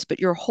arms, but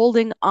you're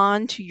holding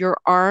on to your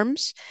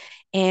arms.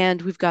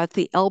 And we've got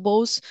the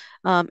elbows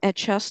at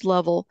chest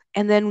level.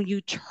 And then when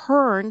you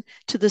turn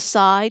to the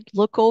side,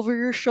 look over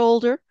your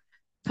shoulder,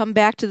 come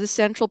back to the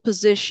central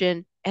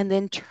position, and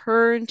then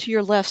turn to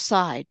your left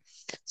side.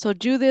 So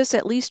do this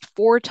at least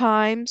 4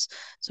 times.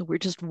 So we're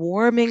just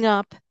warming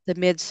up the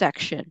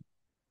midsection.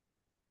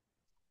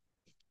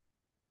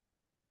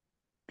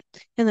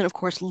 And then, of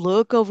course,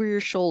 look over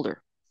your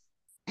shoulder.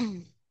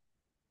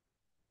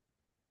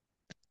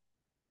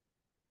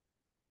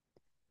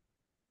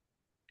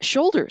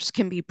 Shoulders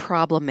can be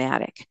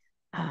problematic.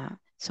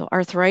 So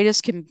arthritis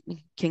can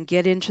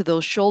get into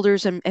those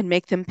shoulders and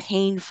make them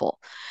painful.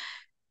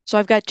 So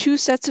I've got 2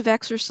 sets of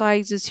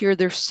exercises here.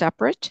 They're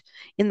separate.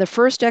 In the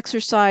first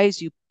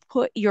exercise, you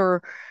put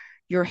your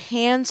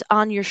hands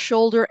on your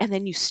shoulder and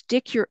then you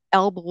stick your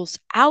elbows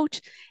out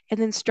and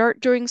then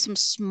start doing some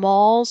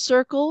small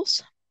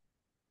circles.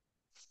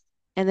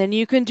 And then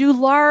you can do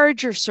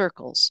larger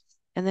circles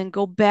and then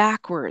go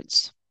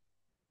backwards.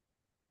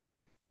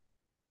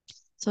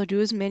 So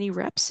do as many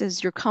reps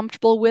as you're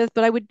comfortable with,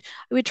 but I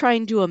would try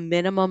and do a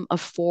minimum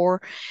of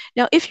 4.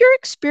 Now, if you're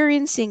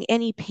experiencing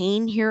any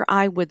pain here,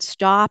 I would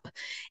stop.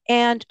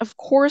 And of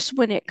course,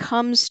 when it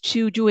comes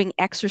to doing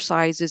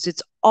exercises,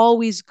 it's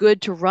always good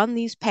to run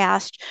these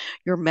past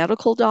your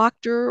medical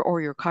doctor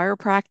or your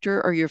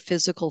chiropractor or your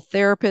physical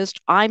therapist.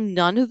 I'm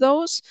none of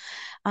those.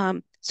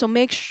 So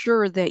make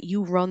sure that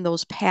you run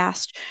those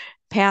past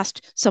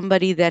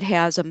somebody that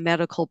has a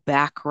medical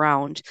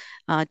background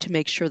to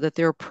make sure that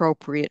they're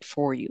appropriate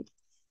for you.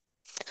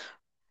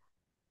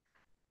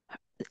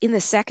 In the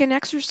second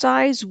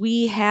exercise,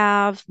 we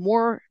have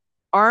more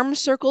arm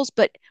circles,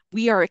 but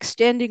we are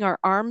extending our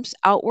arms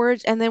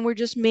outwards, and then we're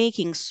just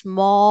making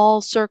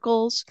small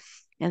circles,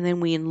 and then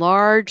we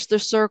enlarge the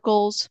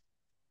circles.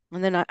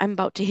 And then I'm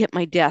about to hit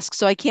my desk,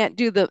 so I can't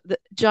do the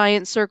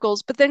giant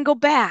circles, but then go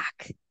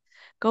back,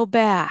 go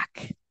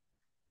back.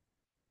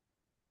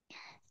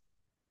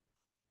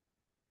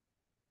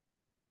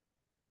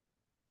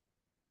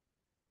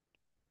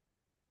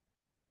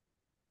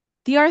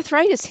 The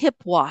arthritis hip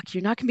walk,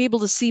 you're not going to be able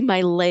to see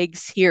my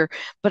legs here,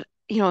 but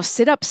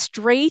sit up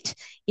straight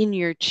in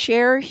your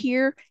chair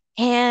here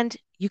and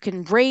you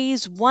can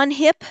raise one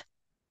hip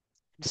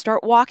and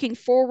start walking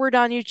forward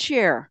on your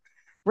chair.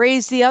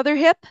 Raise the other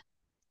hip.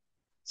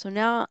 So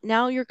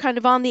now you're kind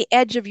of on the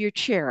edge of your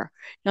chair.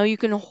 Now you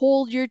can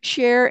hold your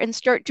chair and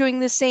start doing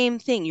the same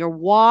thing. You're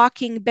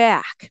walking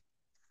back.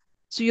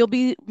 So you'll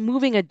be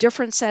moving a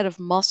different set of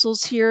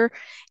muscles here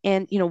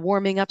and,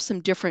 warming up some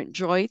different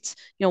joints.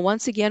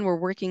 Once again, we're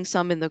working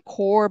some in the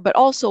core, but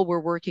also we're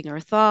working our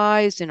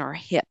thighs and our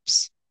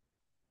hips.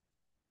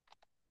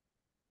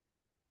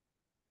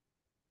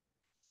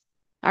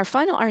 Our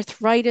final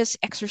arthritis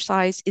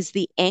exercise is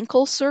the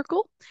ankle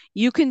circle.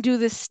 You can do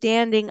this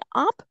standing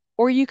up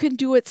or you can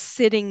do it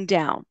sitting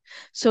down.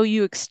 So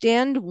you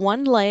extend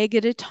one leg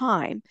at a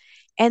time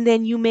and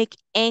then you make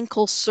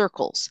ankle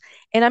circles.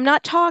 And I'm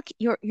not talking,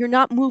 you're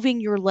not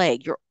moving your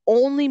leg, you're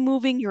only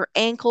moving your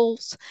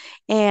ankles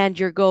and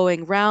you're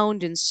going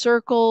round in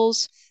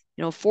circles,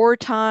 4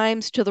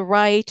 times to the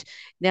right.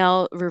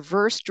 Now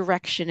reverse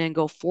direction and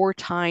go 4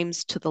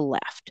 times to the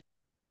left.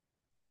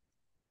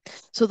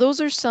 So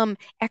those are some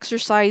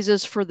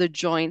exercises for the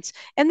joints.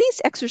 And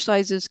these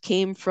exercises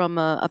came from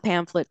a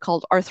pamphlet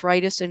called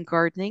Arthritis and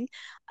Gardening,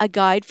 a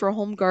guide for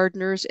home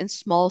gardeners and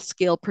small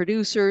scale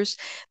producers.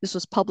 This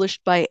was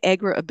published by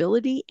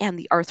AgriAbility and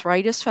the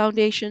Arthritis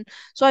Foundation.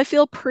 So I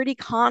feel pretty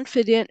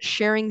confident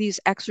sharing these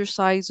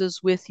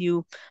exercises with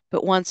you,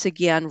 but once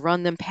again,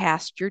 run them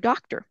past your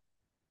doctor.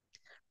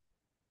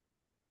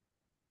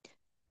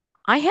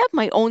 I have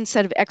my own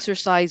set of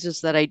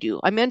exercises that I do.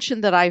 I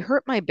mentioned that I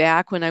hurt my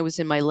back when I was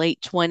in my late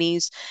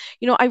 20s.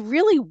 I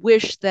really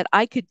wish that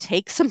I could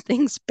take some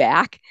things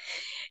back.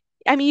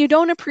 I mean, you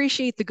don't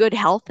appreciate the good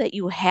health that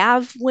you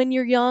have when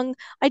you're young.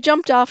 I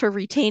jumped off a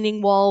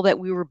retaining wall that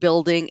we were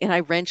building and I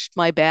wrenched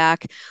my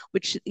back,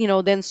 which,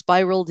 then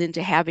spiraled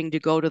into having to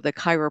go to the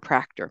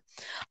chiropractor.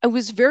 I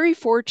was very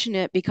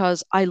fortunate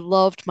because I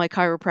loved my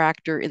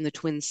chiropractor in the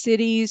Twin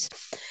Cities.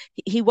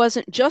 He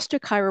wasn't just a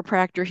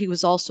chiropractor, he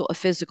was also a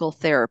physical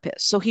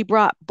therapist. So he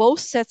brought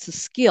both sets of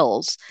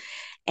skills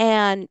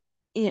and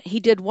he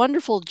did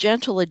wonderful,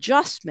 gentle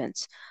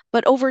adjustments.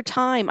 But over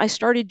time, I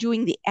started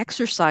doing the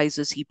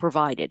exercises he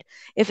provided.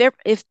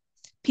 If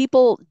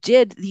people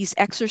did these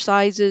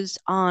exercises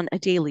on a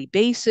daily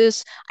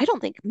basis, I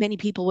don't think many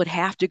people would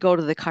have to go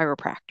to the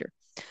chiropractor.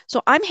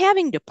 So I'm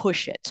having to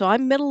push it. So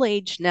I'm middle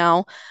aged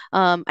now.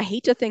 I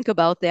hate to think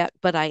about that,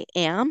 but I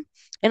am.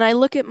 And I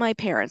look at my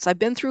parents. I've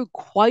been through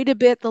quite a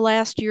bit the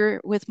last year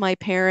with my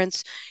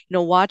parents,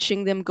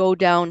 watching them go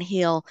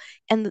downhill.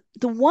 And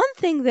the one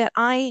thing that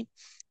I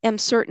am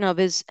certain of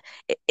is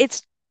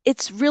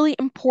it's really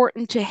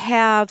important to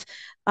have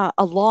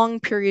a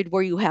long period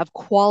where you have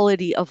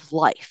quality of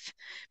life.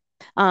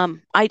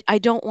 I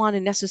don't want to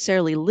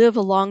necessarily live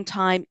a long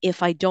time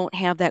if I don't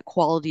have that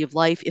quality of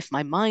life, if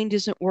my mind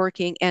isn't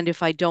working, and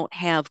if I don't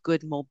have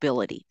good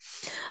mobility.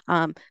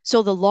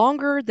 So the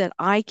longer that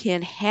I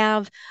can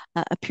have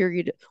a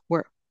period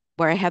where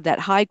I have that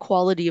high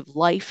quality of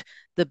life,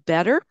 the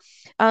better.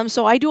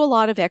 So I do a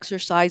lot of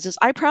exercises.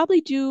 I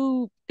probably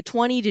do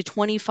 20 to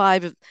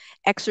 25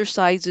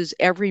 exercises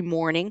every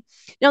morning.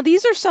 Now,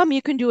 these are some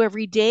you can do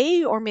every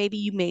day, or maybe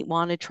you may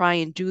want to try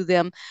and do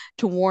them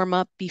to warm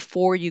up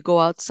before you go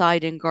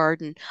outside and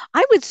garden.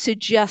 I would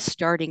suggest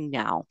starting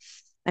now.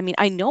 I mean,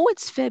 I know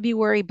it's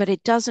February, but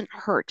it doesn't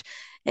hurt.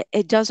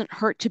 It doesn't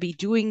hurt to be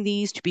doing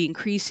these, to be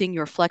increasing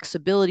your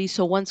flexibility.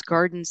 So once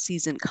garden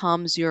season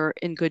comes, you're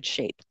in good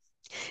shape.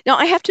 Now,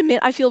 I have to admit,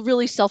 I feel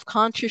really self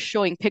conscious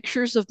showing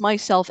pictures of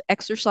myself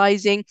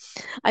exercising.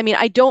 I mean,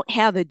 I don't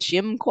have a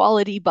gym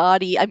quality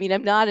body. I mean,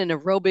 I'm not an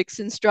aerobics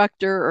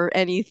instructor or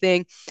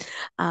anything.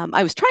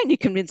 I was trying to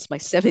convince my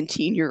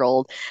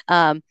 17-year-old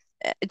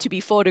to be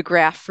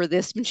photographed for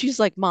this, and she's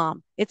like,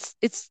 "Mom,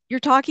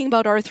 you're talking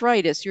about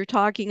arthritis. You're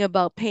talking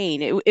about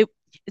pain.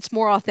 It's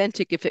more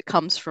authentic if it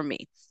comes from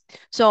me."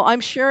 So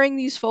I'm sharing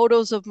these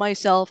photos of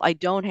myself. I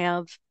don't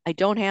have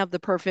the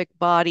perfect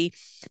body,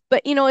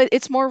 but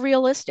it's more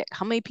realistic.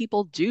 How many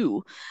people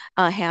do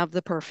have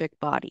the perfect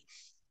body?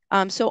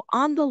 So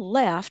on the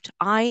left,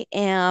 I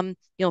am,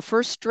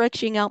 first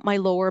stretching out my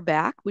lower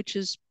back, which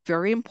is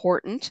very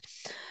important.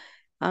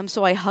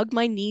 So I hug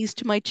my knees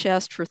to my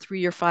chest for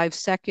 3 or 5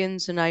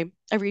 seconds, and I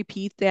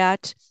repeat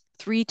that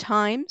 3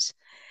 times.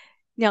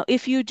 Now,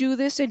 if you do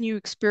this and you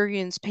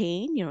experience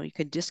pain, you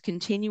can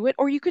discontinue it,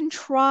 or you can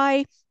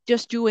try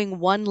just doing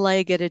one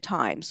leg at a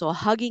time. So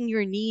hugging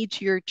your knee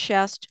to your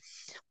chest,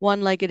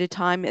 one leg at a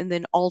time, and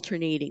then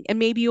alternating. And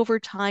maybe over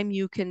time,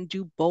 you can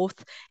do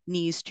both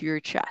knees to your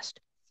chest.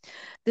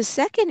 The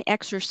second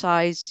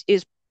exercise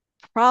is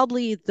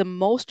probably the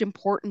most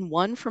important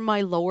one for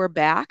my lower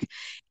back.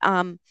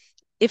 Um,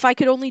 if I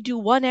could only do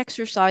one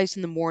exercise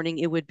in the morning,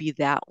 it would be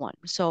that one.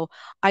 So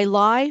I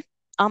lie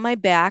on my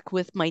back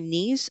with my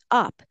knees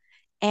up,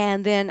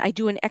 and then I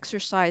do an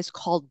exercise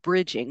called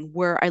bridging,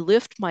 where I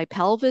lift my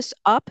pelvis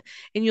up,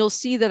 and you'll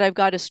see that I've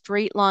got a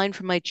straight line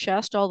from my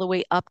chest all the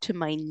way up to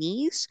my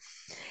knees.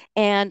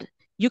 And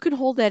you can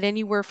hold that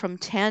anywhere from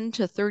 10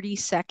 to 30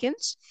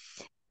 seconds.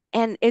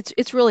 And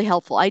it's really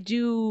helpful. I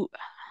do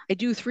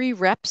 3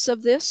 reps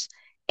of this,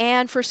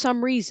 and for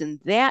some reason,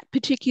 that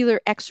particular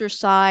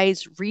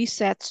exercise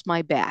resets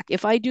my back.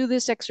 If I do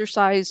this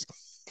exercise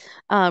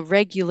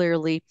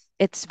regularly,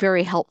 it's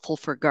very helpful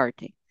for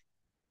gardening.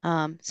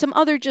 Some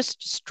other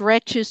just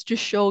stretches to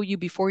show you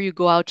before you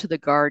go out to the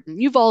garden.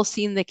 You've all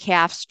seen the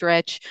calf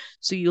stretch.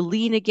 So you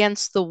lean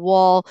against the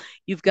wall,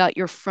 you've got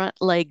your front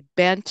leg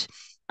bent.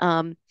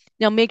 Um,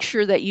 Now make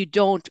sure that you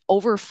don't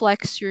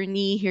overflex your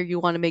knee here. You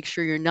want to make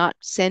sure you're not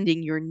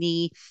sending your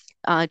knee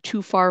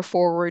too far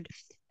forward.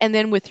 And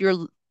then with your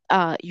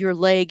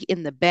leg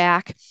in the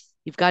back,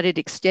 you've got it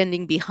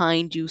extending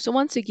behind you. So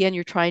once again,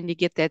 you're trying to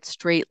get that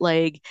straight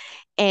leg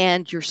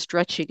and you're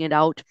stretching it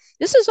out.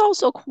 This is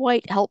also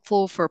quite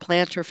helpful for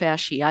plantar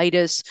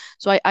fasciitis.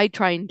 So I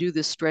try and do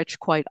this stretch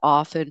quite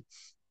often.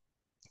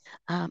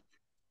 Um,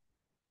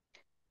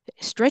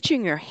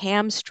 Stretching your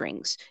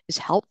hamstrings is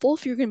helpful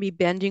if you're going to be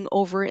bending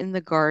over in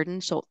the garden.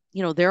 So,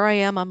 there I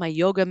am on my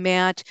yoga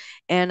mat,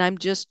 and I'm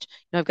just,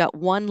 I've got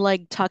one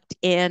leg tucked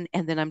in,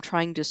 and then I'm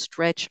trying to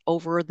stretch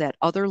over that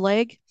other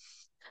leg.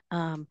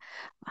 Um,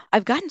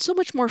 I've gotten so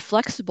much more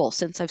flexible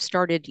since I've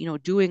started,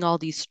 doing all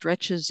these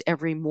stretches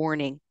every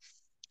morning.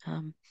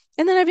 Um,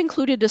 and then I've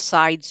included a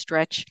side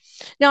stretch.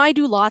 Now I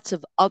do lots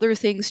of other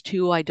things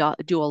too. I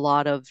do a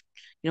lot of,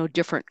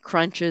 different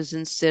crunches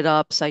and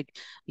sit-ups.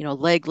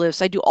 Leg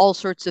lifts. I do all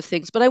sorts of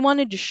things, but I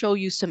wanted to show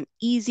you some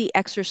easy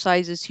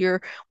exercises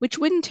here, which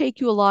wouldn't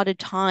take you a lot of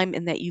time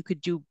and that you could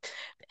do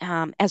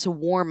as a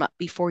warm-up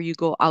before you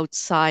go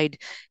outside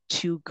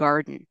to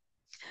garden.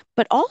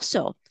 But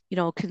also,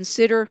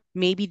 consider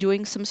maybe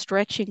doing some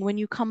stretching when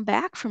you come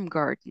back from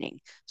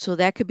gardening. So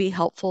that could be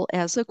helpful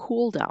as a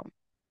cool down.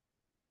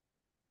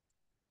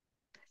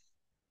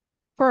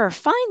 For our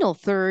final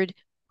third,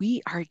 we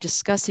are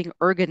discussing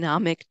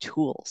ergonomic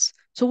tools.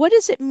 So, what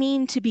does it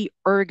mean to be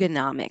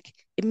ergonomic?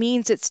 It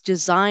means it's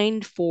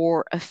designed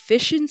for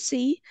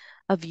efficiency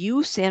of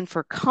use and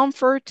for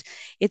comfort.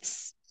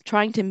 It's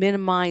trying to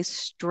minimize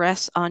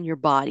stress on your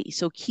body.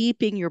 So,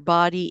 keeping your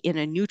body in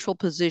a neutral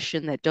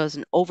position that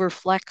doesn't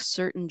overflex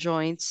certain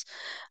joints.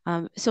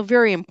 So,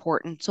 very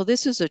important. So,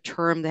 this is a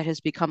term that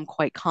has become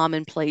quite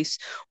commonplace,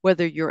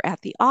 whether you're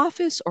at the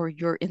office or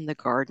you're in the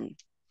garden.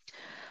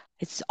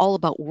 It's all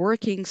about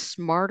working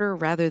smarter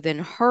rather than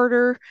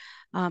harder.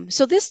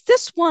 So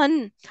this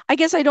one, I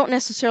guess I don't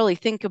necessarily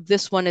think of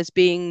this one as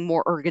being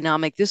more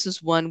ergonomic. This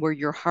is one where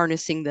you're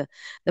harnessing the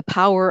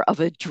power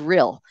of a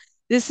drill.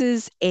 This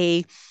is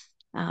a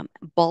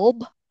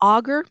bulb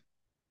auger.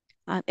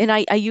 And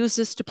I use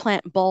this to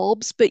plant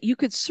bulbs, but you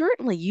could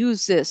certainly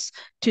use this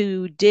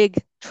to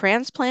dig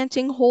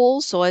transplanting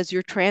holes. So as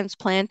you're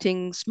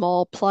transplanting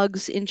small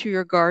plugs into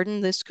your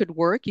garden, this could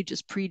work. You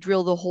just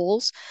pre-drill the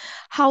holes.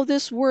 How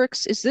this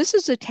works is this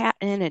is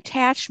an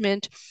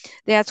attachment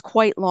that's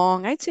quite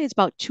long. I'd say it's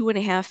about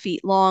 2.5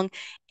 feet long,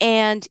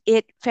 and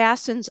it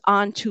fastens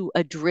onto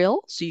a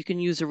drill. So you can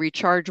use a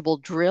rechargeable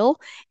drill,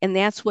 and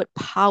that's what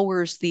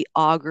powers the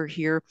auger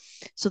here.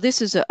 So this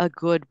is a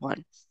good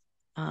one.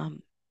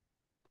 Um,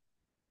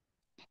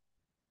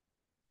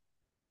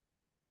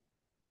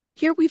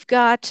 Here we've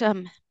got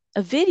a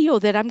video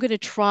that I'm going to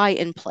try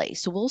and play.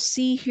 So we'll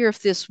see here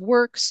if this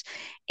works.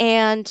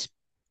 And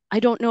I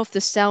don't know if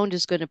the sound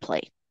is going to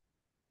play.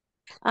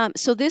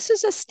 So this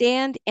is a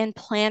stand and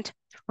plant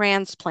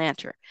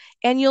transplanter.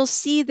 And you'll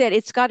see that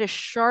it's got a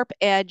sharp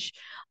edge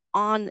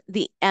on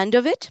the end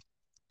of it.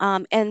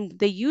 And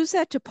they use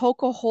that to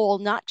poke a hole,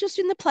 not just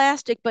in the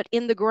plastic, but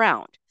in the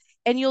ground.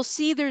 And you'll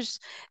see there's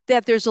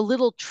a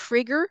little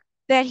trigger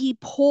that he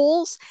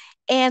pulls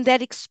and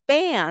that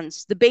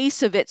expands the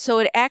base of it. So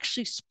it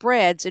actually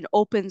spreads and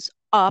opens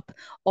up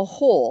a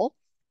hole.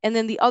 And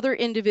then the other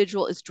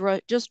individual is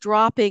just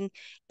dropping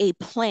a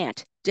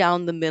plant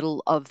down the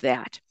middle of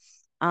that.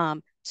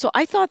 So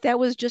I thought that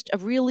was just a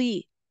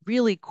really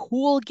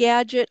cool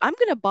gadget. I'm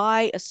going to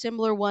buy a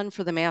similar one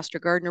for the Master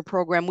Gardener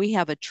program. We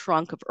have a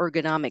trunk of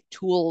ergonomic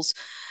tools,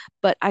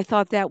 but I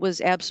thought that was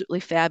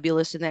absolutely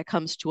fabulous, and that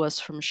comes to us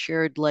from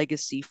Shared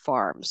Legacy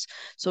Farms.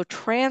 So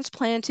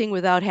transplanting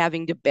without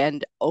having to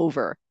bend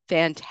over.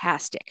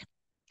 Fantastic.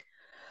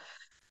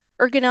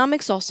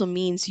 Ergonomics also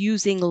means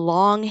using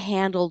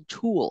long-handled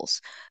tools.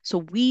 So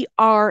we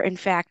are, in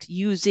fact,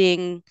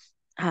 using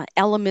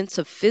elements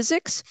of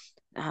physics,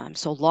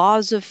 so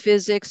laws of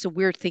physics. So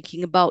we're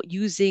thinking about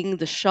using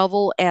the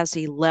shovel as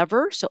a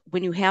lever. So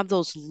when you have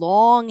those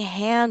long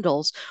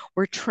handles,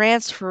 we're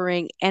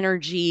transferring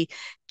energy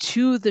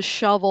to the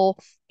shovel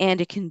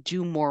and it can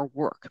do more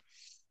work.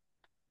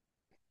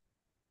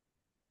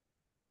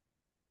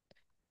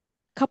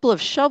 Couple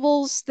of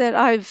shovels that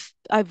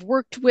I've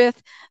worked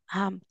with.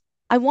 Um,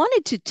 I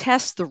wanted to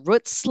test the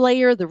root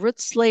slayer. The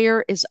root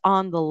slayer is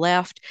on the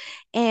left,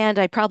 and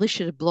I probably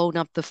should have blown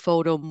up the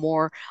photo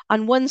more.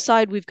 On one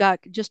side, we've got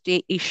just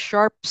a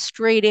sharp,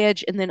 straight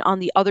edge, and then on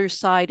the other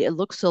side, it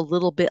looks a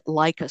little bit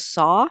like a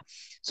saw.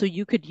 So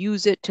you could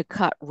use it to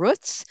cut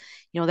roots.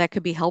 That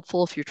could be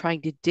helpful if you're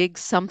trying to dig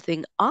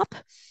something up.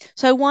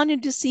 So I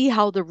wanted to see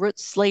how the root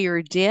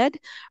slayer did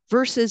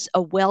versus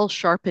a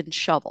well-sharpened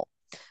shovel.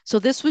 So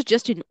this was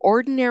just an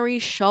ordinary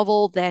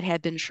shovel that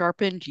had been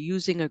sharpened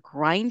using a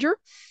grinder.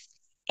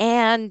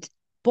 And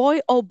boy,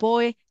 oh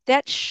boy,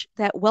 that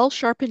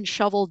well-sharpened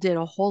shovel did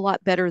a whole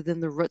lot better than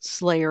the root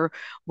slayer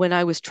when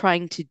I was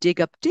trying to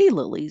dig up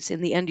daylilies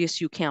in the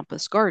NDSU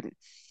campus garden.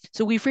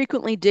 So we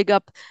frequently dig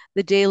up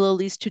the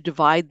daylilies to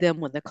divide them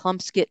when the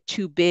clumps get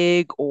too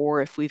big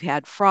or if we've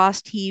had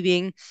frost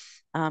heaving.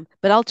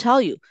 But I'll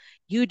tell you,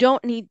 you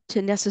don't need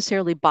to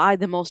necessarily buy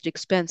the most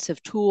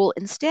expensive tool.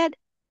 Instead,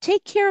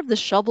 take care of the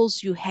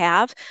shovels you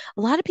have.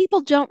 A lot of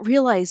people don't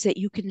realize that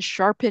you can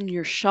sharpen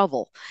your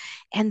shovel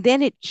and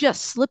then it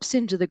just slips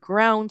into the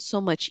ground so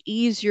much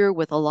easier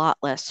with a lot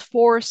less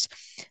force.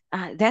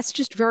 That's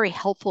just very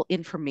helpful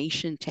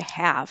information to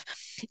have.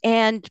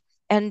 And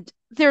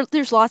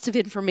there's lots of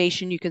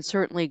information. You can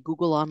certainly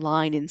Google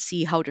online and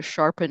see how to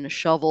sharpen a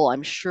shovel.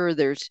 I'm sure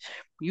there's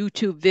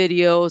YouTube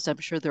videos. I'm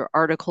sure there are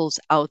articles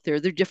out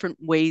there. There are different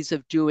ways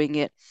of doing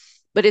it,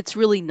 but it's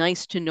really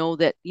nice to know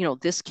that,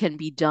 this can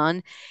be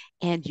done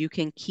and you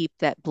can keep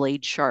that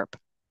blade sharp.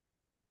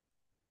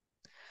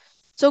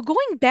 So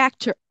going back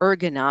to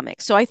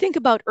ergonomics. So I think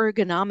about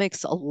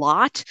ergonomics a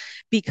lot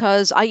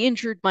because I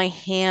injured my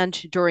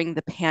hand during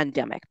the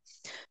pandemic.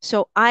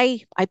 So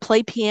I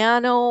play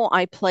piano,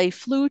 I play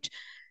flute,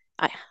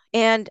 I,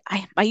 and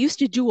I used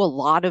to do a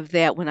lot of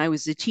that when I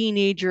was a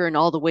teenager and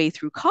all the way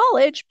through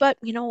college. But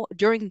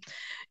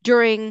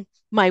during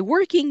my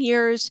working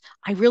years,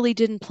 I really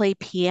didn't play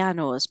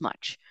piano as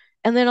much.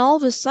 And then all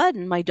of a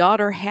sudden, my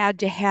daughter had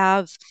to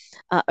have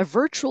a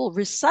virtual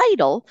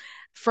recital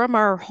from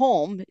our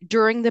home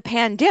during the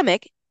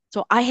pandemic.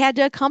 So I had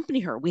to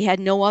accompany her. We had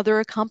no other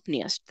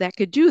accompanist that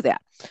could do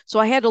that. So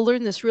I had to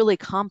learn this really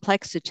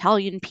complex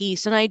Italian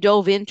piece, and I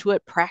dove into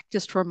it,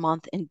 practiced for a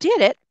month, and did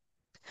it.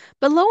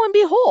 But lo and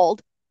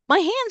behold, my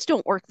hands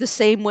don't work the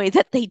same way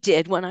that they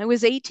did when I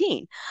was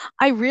 18.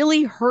 I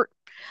really hurt.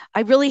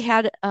 I really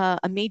had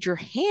a major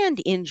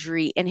hand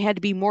injury and had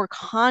to be more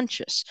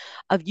conscious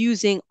of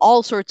using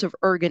all sorts of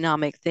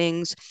ergonomic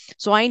things.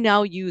 So I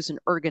now use an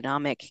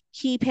ergonomic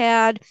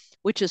keypad,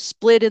 which is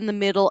split in the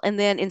middle. And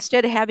then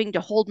instead of having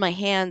to hold my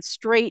hands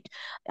straight,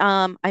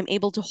 I'm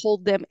able to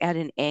hold them at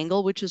an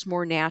angle, which is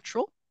more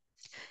natural.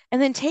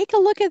 And then take a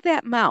look at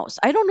that mouse.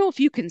 I don't know if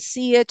you can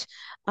see it.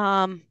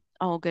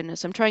 Oh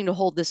goodness, I'm trying to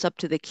hold this up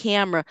to the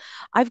camera.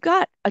 I've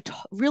got a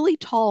really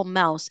tall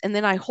mouse, and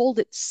then I hold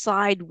it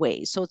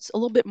sideways. So it's a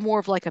little bit more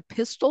of like a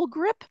pistol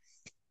grip.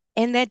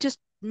 And that just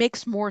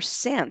makes more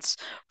sense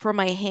for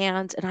my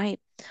hands. And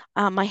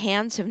my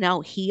hands have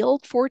now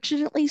healed,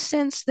 fortunately,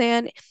 since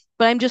then.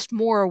 But I'm just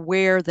more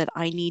aware that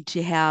I need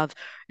to have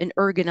an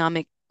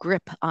ergonomic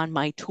grip on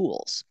my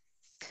tools.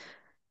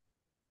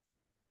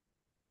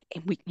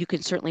 You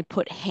can certainly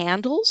put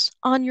handles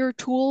on your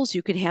tools.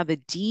 You can have a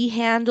D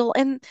handle,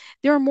 and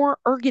there are more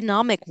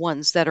ergonomic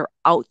ones that are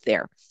out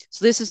there.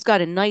 So this has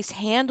got a nice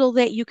handle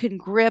that you can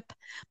grip,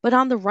 but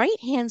on the right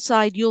hand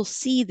side, you'll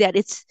see that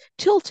it's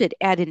tilted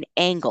at an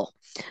angle.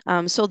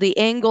 So the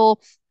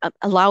angle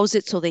allows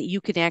it so that you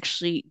can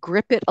actually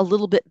grip it a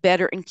little bit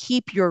better and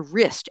keep your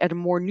wrist at a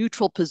more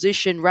neutral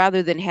position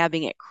rather than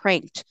having it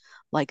cranked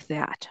like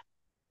that.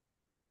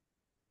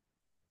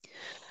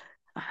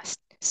 uh,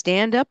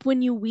 Stand up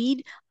when you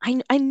weed.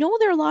 I know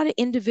there are a lot of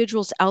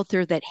individuals out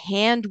there that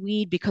hand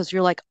weed because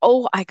you're like,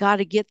 oh, I got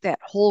to get that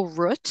whole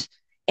root.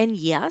 And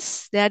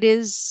yes, that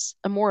is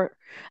a more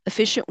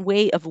efficient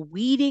way of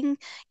weeding,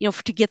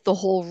 to get the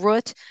whole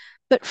root.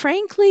 But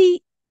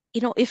frankly,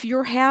 if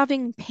you're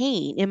having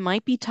pain, it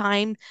might be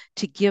time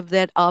to give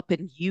that up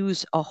and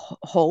use a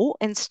hoe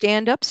and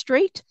stand up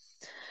straight.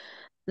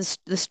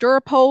 The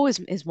stirrup hoe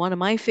is one of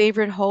my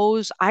favorite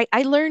hoes.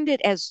 I learned it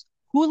as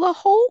hula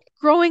hoe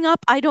growing up.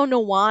 I don't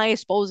know why. I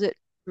suppose it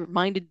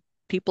reminded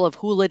people of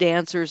hula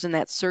dancers and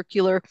that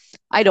circular.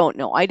 I don't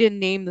know. I didn't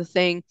name the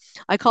thing.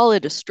 I call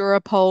it a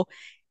stirrup hoe.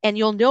 And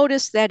you'll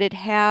notice that it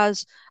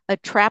has a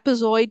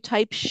trapezoid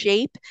type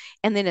shape,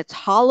 and then it's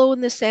hollow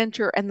in the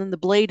center, and then the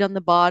blade on the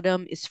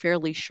bottom is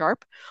fairly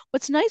sharp.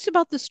 What's nice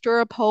about the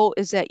stirrup hoe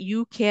is that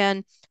you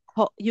can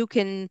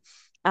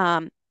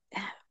um,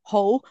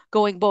 hoe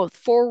going both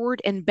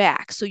forward and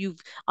back. So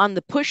you've on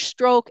the push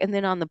stroke and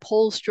then on the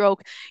pull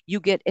stroke, you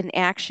get an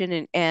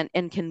action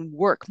and can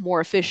work more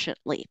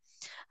efficiently.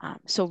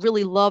 So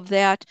really love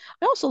that.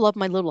 I also love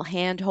my little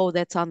hand hoe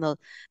that's on the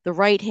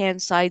right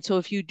hand side. So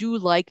if you do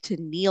like to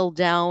kneel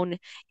down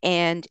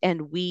and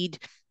weed,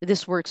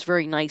 this works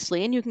very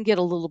nicely, and you can get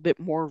a little bit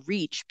more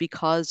reach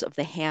because of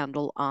the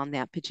handle on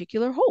that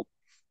particular hoe.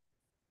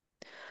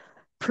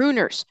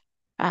 Pruners.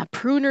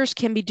 Pruners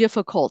can be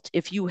difficult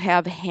if you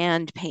have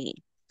hand pain.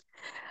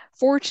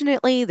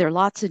 Fortunately, there are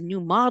lots of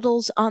new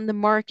models on the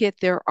market.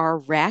 There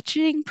are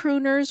ratcheting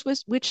pruners,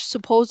 which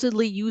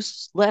supposedly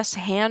use less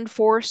hand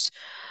force.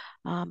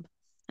 Um,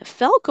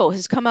 Felco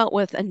has come out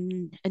with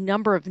a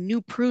number of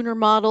new pruner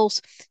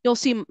models. You'll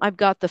see I've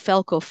got the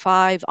Felco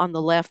 5 on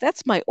the left.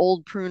 That's my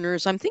old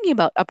pruners. I'm thinking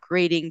about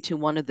upgrading to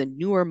one of the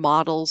newer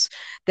models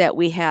that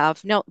we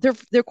have. Now,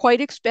 they're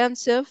quite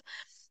expensive.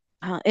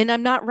 And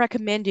I'm not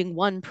recommending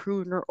one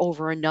pruner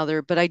over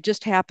another, but I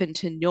just happen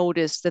to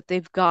notice that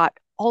they've got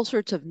all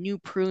sorts of new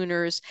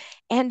pruners,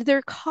 and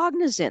they're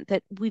cognizant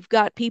that we've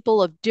got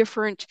people of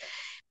different,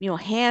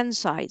 hand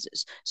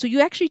sizes. So you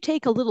actually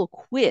take a little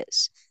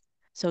quiz.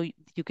 So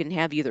you can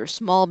have either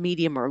small,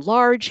 medium, or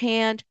large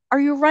hand. Are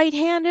you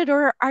right-handed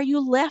or are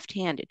you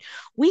left-handed?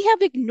 We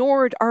have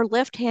ignored our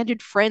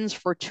left-handed friends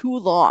for too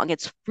long.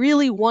 It's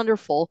really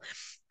wonderful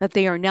that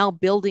they are now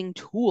building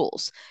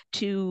tools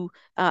to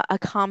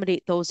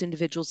accommodate those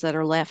individuals that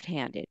are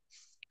left-handed.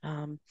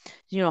 Um,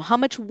 how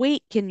much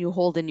weight can you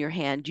hold in your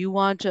hand? Do you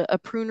want a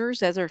pruners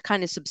that are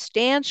kind of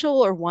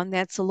substantial or one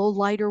that's a little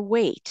lighter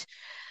weight?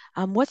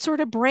 What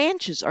sort of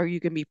branches are you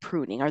going to be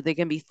pruning? Are they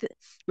going to be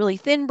really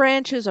thin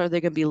branches? Are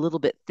they going to be a little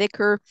bit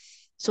thicker?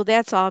 So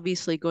that's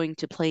obviously going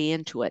to play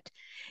into it.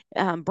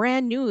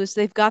 Brand new is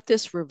they've got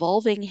this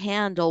revolving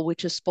handle,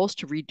 which is supposed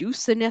to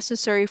reduce the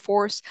necessary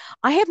force.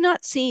 I have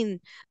not seen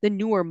the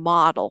newer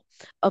model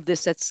of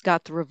this that's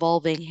got the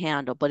revolving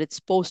handle, but it's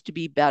supposed to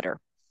be better.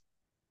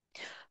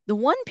 The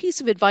one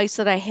piece of advice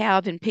that I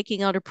have in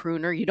picking out a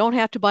pruner, you don't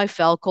have to buy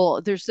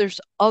Felco. There's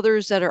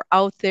others that are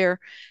out there.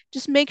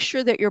 Just make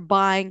sure that you're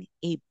buying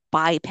a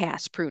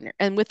bypass pruner.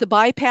 And with the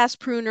bypass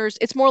pruners,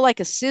 it's more like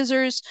a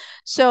scissors.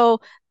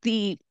 So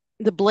the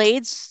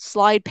blades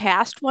slide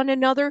past one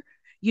another.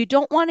 You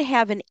don't want to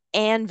have an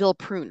anvil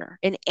pruner.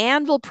 An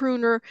anvil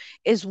pruner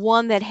is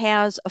one that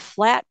has a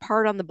flat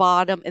part on the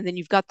bottom, and then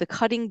you've got the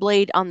cutting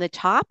blade on the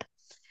top.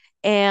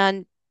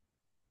 And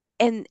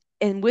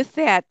and with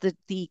that,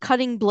 the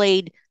cutting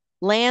blade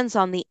lands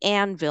on the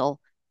anvil,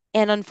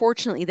 and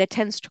unfortunately, that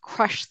tends to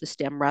crush the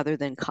stem rather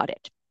than cut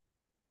it.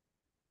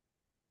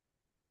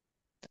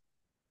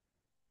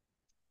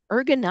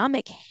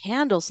 Ergonomic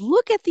handles.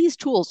 Look at these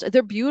tools.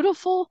 They're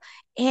beautiful,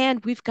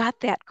 and we've got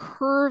that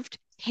curved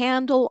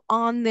handle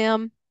on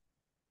them.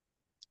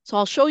 So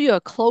I'll show you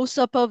a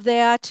close-up of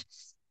that.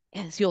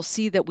 As you'll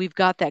see that we've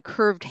got that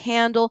curved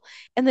handle.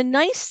 And the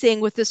nice thing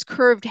with this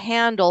curved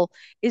handle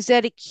is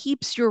that it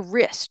keeps your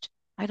wrist.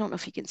 I don't know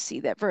if you can see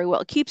that very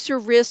well. It keeps your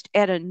wrist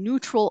at a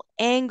neutral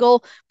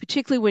angle,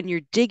 particularly when you're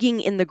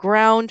digging in the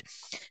ground.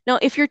 Now,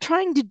 if you're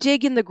trying to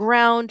dig in the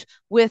ground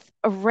with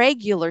a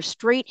regular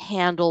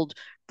straight-handled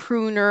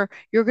pruner,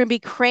 you're going to be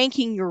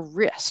cranking your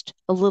wrist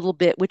a little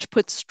bit, which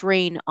puts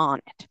strain on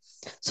it.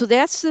 So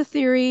that's the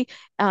theory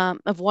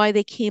of why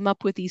they came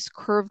up with these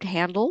curved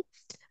handle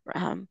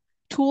um,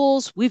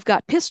 tools. We've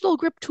got pistol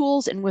grip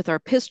tools, and with our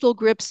pistol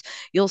grips,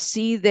 you'll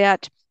see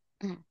that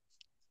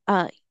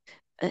uh,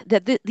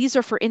 these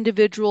are for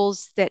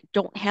individuals that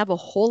don't have a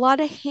whole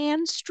lot of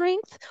hand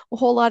strength, a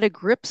whole lot of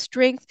grip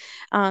strength,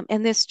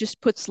 and this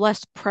just puts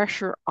less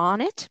pressure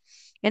on it,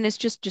 and it's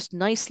just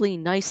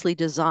nicely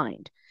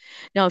designed.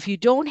 Now, if you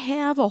don't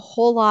have a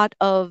whole lot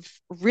of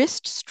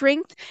wrist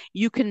strength,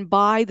 you can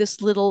buy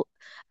this little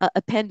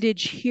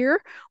appendage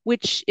here,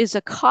 which is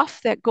a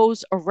cuff that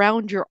goes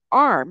around your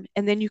arm,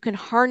 and then you can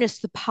harness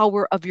the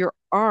power of your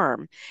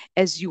arm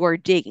as you are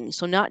digging.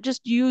 So not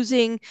just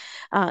using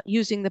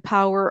the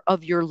power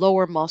of your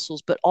lower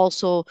muscles, but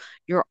also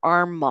your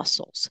arm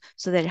muscles.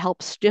 So that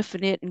helps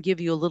stiffen it and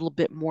give you a little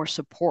bit more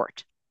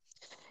support.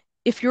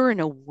 If you're in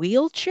a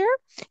wheelchair,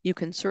 you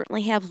can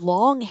certainly have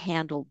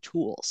long-handled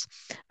tools.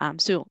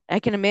 So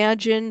I can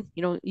imagine,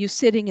 you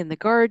sitting in the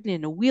garden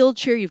in a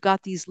wheelchair, you've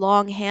got these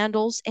long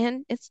handles,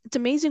 and it's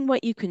amazing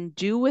what you can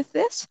do with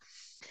this.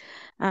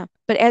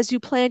 But as you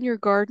plan your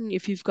garden,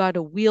 if you've got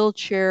a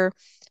wheelchair,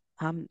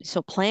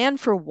 so plan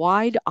for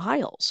wide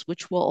aisles,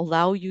 which will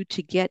allow you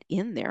to get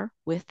in there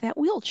with that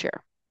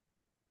wheelchair.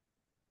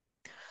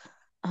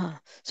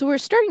 So we're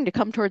starting to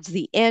come towards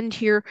the end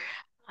here.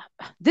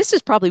 This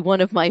is probably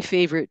one of my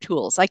favorite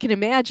tools. I can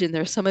imagine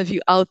there's some of you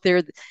out there,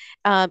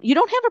 you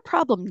don't have a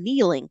problem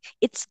kneeling,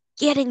 it's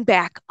getting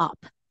back up.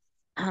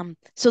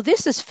 So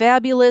this is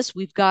fabulous.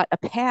 We've got a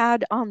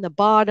pad on the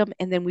bottom,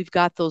 and then we've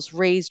got those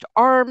raised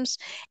arms.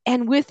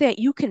 And with that,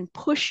 you can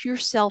push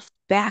yourself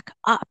back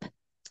up.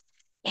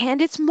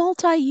 And it's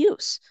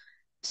multi-use.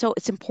 So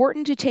it's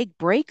important to take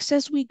breaks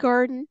as we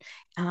garden.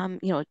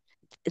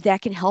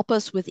 That can help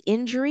us with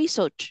injury.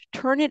 So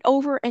turn it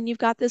over, and you've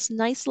got this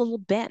nice little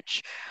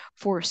bench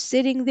for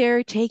sitting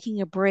there,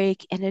 taking a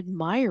break, and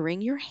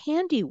admiring your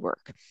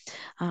handiwork.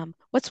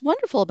 What's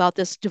wonderful about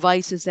this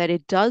device is that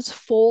it does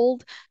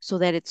fold so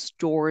that it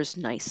stores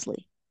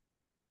nicely.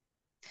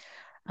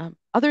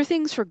 Other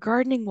things for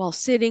gardening while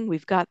sitting,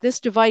 we've got this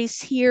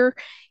device here,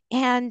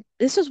 and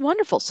this is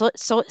wonderful. So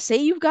say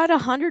you've got a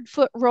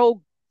 100-foot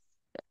row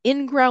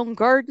in-ground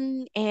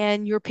garden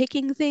and you're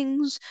picking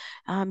things,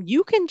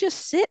 you can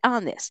just sit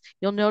on this.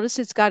 You'll notice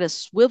it's got a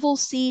swivel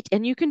seat,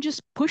 and you can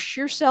just push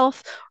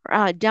yourself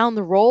down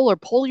the roll or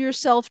pull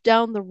yourself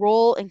down the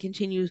roll and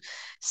continue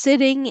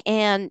sitting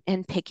and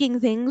picking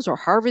things or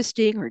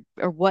harvesting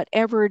or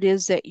whatever it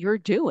is that you're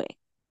doing.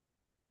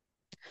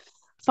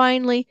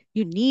 Finally,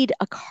 you need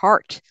a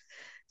cart.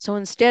 So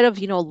instead of,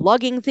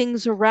 lugging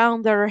things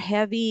around that are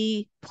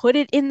heavy, put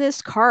it in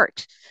this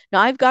cart.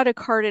 Now I've got a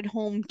cart at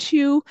home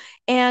too,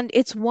 and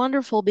it's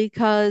wonderful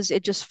because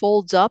it just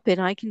folds up and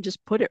I can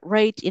just put it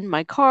right in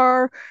my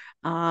car.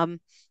 But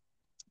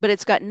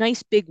it's got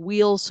nice big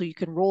wheels so you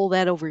can roll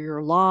that over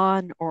your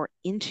lawn or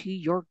into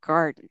your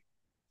garden.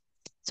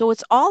 So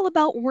it's all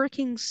about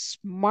working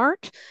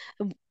smart,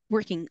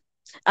 working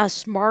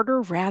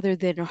smarter rather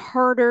than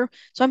harder.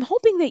 So I'm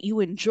hoping that you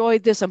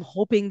enjoyed this. I'm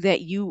hoping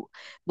that you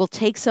will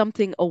take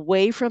something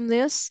away from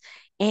this.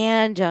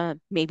 And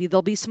maybe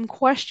there'll be some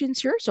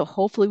questions here. So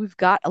hopefully we've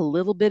got a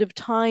little bit of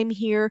time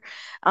here.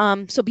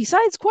 So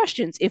besides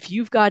questions, if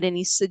you've got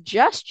any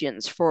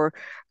suggestions for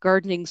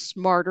gardening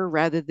smarter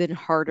rather than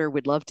harder,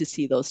 we'd love to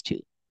see those too.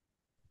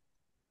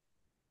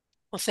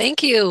 Well,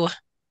 thank you.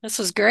 This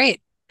was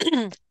great.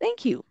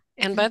 Thank you.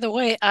 And by the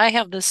way, I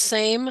have the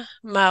same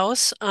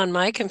mouse on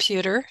my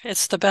computer.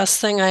 It's the best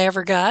thing I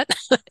ever got.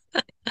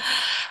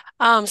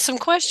 Some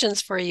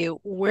questions for you.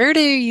 Where do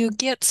you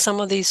get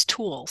some of these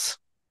tools?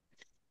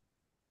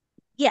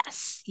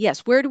 Yes.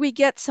 Where do we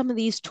get some of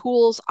these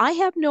tools? I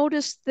have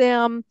noticed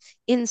them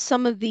in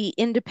some of the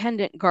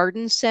independent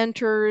garden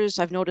centers.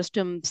 I've noticed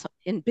them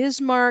in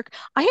Bismarck.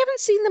 I haven't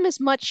seen them as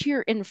much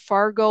here in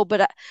Fargo,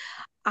 but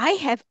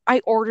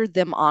I ordered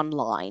them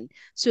online.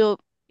 So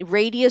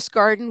Radius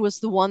Garden was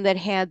the one that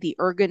had the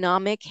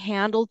ergonomic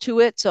handle to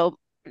it. So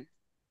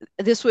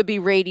this would be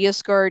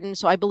Radius Garden.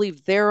 So I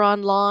believe they're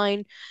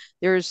online.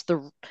 There's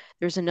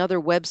another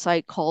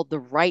website called The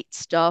Right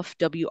Stuff,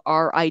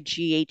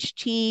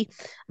 WRIGHT.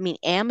 I mean,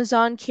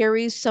 Amazon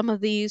carries some of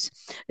these.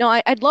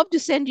 Now, I'd love to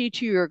send you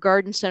to your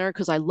garden center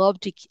because I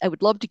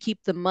would love to keep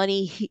the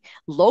money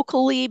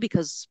locally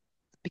because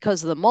of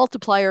the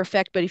multiplier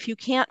effect. But if you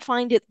can't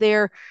find it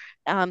there,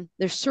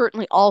 there's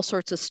certainly all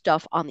sorts of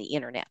stuff on the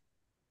internet.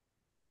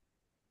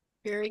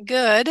 Very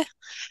good.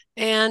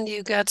 And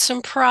you got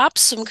some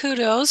props, some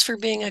kudos for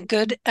being a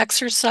good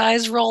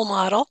exercise role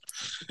model,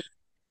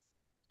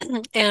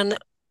 and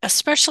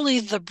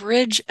especially the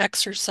bridge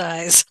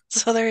exercise.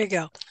 So there you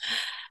go.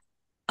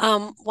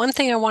 One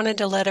thing I wanted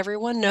to let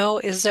everyone know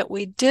is that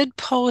we did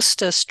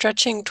post a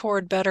Stretching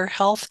Toward Better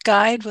Health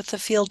guide with the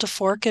field to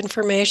fork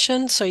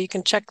information, so you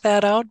can check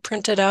that out,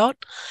 print it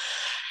out.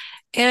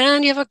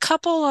 And you have a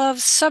couple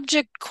of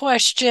subject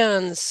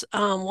questions.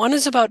 One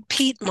is about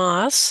peat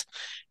moss.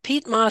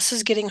 peat moss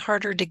is getting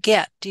harder to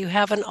get. Do you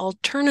have an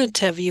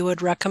alternative you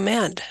would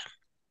recommend?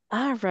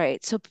 All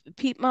right. So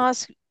peat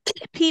moss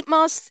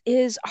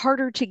is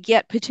harder to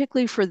get,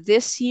 particularly for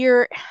this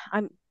year.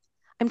 I'm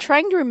I'm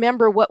trying to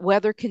remember what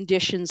weather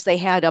conditions they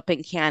had up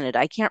in Canada.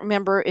 I can't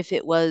remember if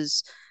it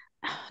was,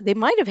 they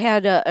might have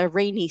had a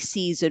rainy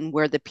season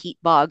where the peat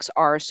bogs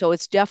are. So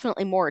it's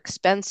definitely more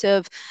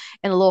expensive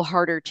and a little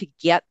harder to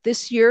get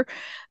this year.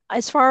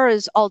 As far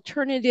as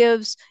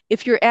alternatives,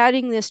 if you're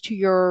adding this to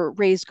your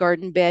raised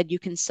garden bed, you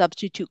can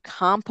substitute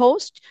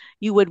compost.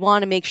 You would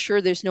want to make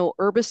sure there's no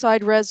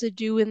herbicide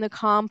residue in the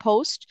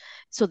compost.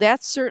 So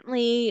that's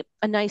certainly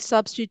a nice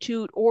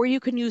substitute. Or you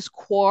can use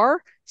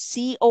coir,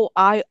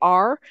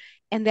 COIR,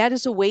 and that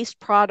is a waste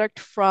product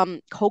from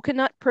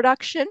coconut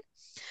production.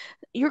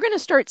 You're going to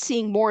start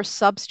seeing more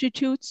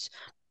substitutes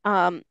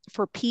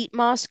for peat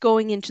moss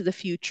going into the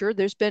future.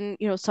 There's been,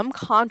 some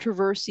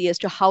controversy as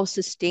to how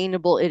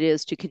sustainable it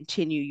is to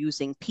continue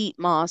using peat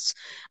moss,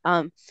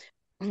 um,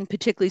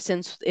 particularly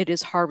since it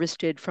is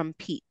harvested from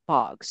peat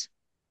bogs.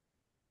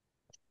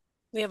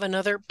 We have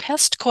another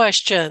pest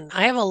question.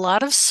 I have a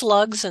lot of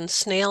slugs and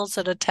snails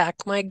that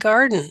attack my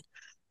garden.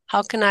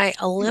 How can I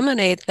Hmm.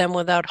 eliminate them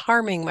without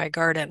harming my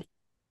garden?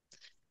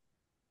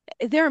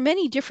 There are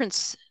many different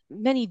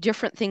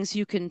things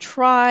you can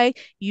try.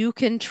 You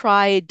can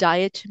try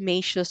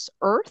diatomaceous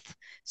earth.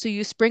 So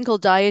you sprinkle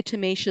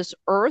diatomaceous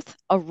earth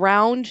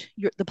around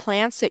the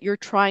plants that you're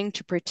trying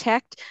to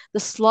protect. The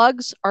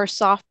slugs are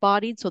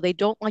soft-bodied, so they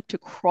don't like to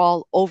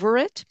crawl over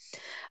it.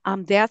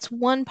 That's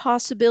one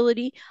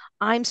possibility.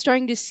 I'm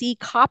starting to see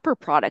copper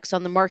products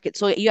on the market.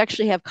 So you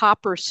actually have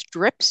copper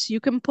strips you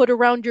can put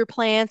around your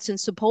plants, and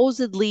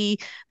supposedly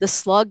the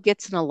slug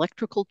gets an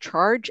electrical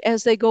charge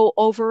as they go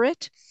over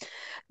it.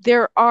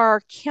 There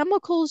are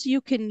chemicals you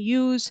can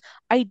use.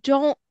 I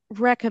don't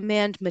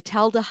recommend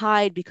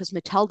metaldehyde because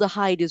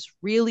metaldehyde is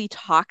really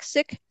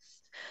toxic.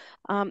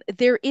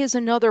 There is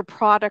another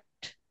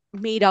product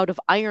made out of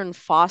iron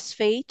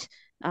phosphate.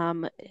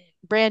 Um,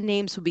 Brand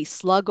names would be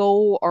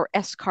Sluggo or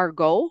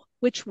Escargot,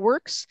 which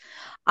works.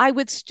 I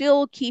would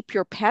still keep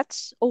your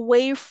pets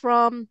away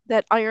from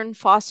that iron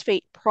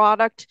phosphate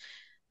product,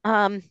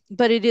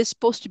 but it's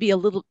supposed to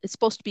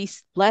be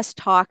less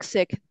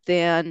toxic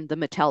than the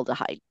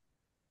metaldehyde.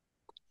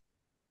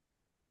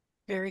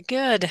 Very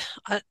good.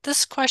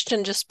 This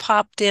question just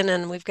popped in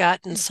and we've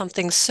gotten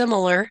something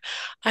similar.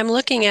 I'm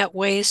looking at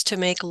ways to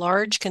make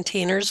large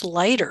containers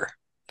lighter.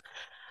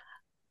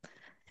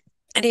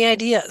 Any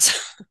ideas?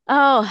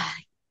 Oh,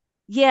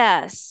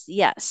 yes,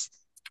 yes.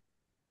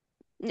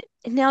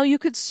 Now you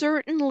could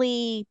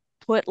certainly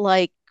put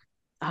like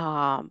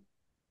um,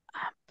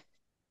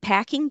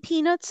 packing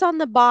peanuts on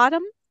the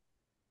bottom.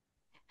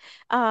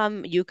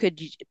 You could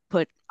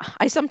put,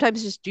 I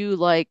sometimes just do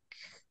like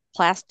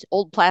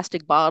old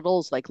plastic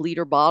bottles, like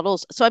liter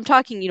bottles. So I'm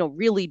talking,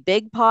 really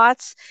big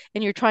pots,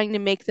 and you're trying to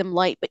make them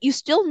light, but you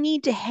still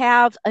need to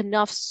have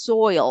enough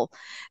soil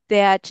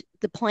that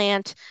the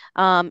plant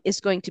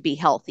is going to be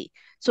healthy.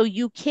 So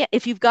you can't,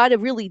 if you've got a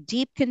really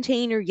deep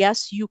container,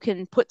 yes, you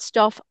can put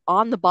stuff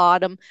on the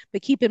bottom,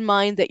 but keep in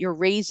mind that you're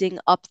raising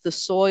up the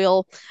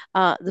soil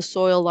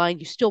line.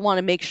 You still want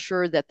to make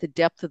sure that the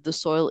depth of the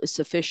soil is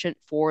sufficient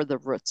for the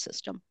root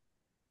system.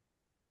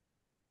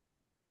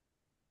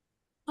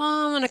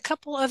 And a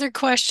couple other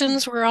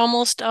questions. We're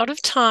almost out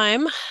of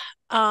time.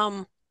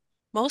 Um,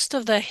 Most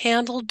of the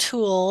handled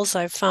tools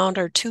I've found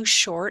are too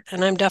short,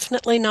 and I'm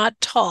definitely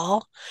not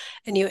tall,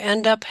 and you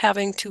end up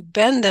having to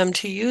bend them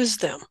to use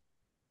them.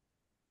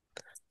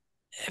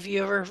 Have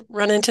you ever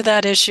run into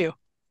that issue?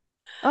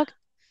 Okay.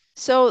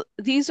 So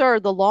these are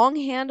the long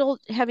handle,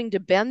 having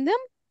to bend them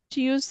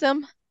to use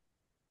them.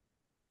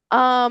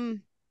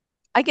 Um,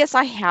 I guess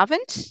I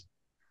haven't.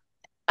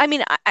 I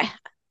mean,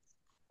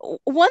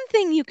 one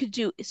thing you could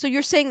do, so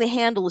you're saying the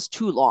handle is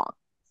too long.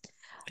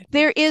 I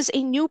There think is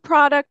a new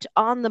product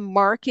on the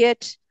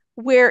market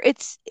where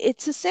it's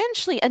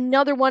essentially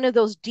another one of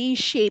those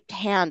D-shaped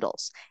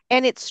handles,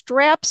 and it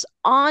straps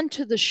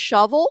onto the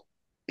shovel.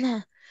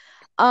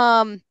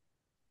 Um,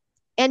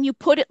 and you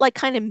put it like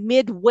kind of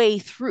midway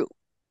through.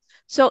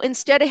 So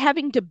instead of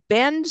having to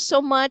bend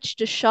so much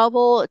to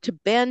shovel, to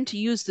bend to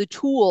use the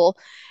tool,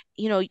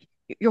 you know,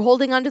 you're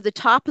holding onto the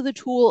top of the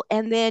tool,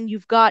 and then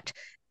you've got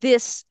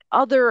this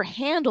other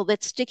handle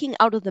that's sticking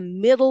out of the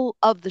middle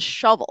of the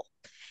shovel.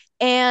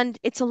 And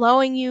it's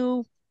allowing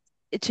you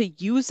to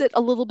use it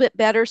a little bit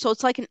better. So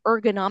it's like an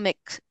ergonomic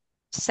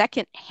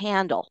second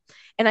handle.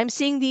 And I'm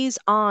seeing these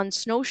on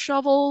snow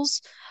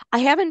shovels. I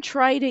haven't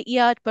tried it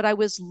yet, but I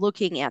was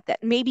looking at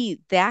that. Maybe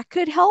that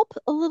could help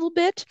a little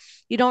bit.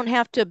 You don't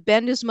have to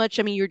bend as much.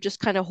 I mean, you're just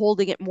kind of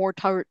holding it more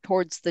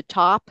towards the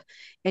top,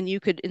 and you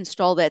could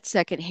install that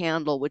second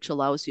handle, which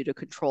allows you to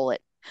control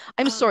it.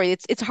 I'm um, sorry,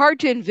 it's hard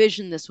to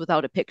envision this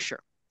without a picture.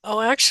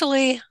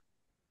 actually,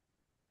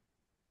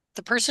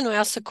 the person who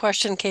asked the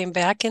question came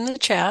back in the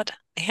chat.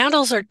 The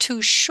handles are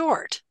too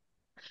short,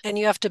 and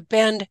you have to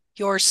bend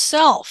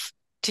yourself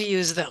to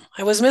use them.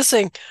 I was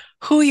missing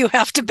who you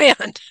have to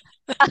bend.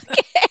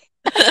 Okay,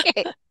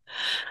 okay.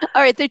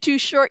 All right, they're too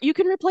short. You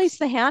can replace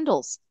the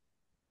handles.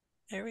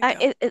 There we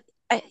go.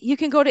 You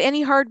can go to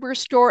any hardware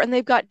store and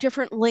they've got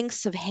different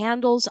lengths of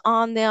handles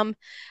on them.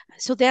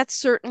 So that's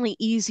certainly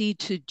easy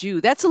to do.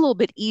 That's a little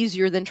bit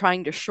easier than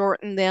trying to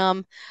shorten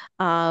them.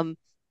 Um,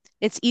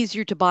 it's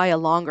easier to buy a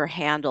longer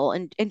handle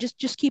and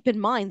just keep in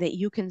mind that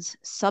you can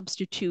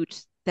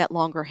substitute that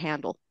longer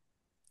handle.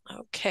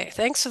 Okay,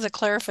 thanks for the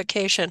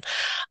clarification.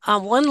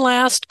 One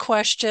last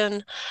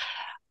question.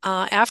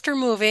 After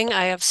moving,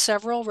 I have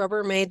several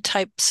Rubbermaid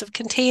types of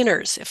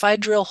containers. If I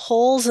drill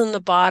holes in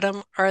the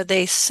bottom, are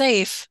they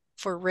safe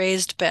for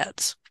raised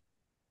beds?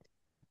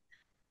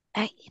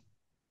 Uh,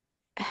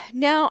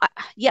 Now,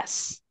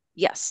 yes,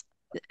 yes,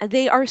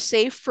 they are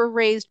safe for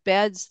raised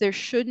beds. There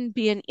shouldn't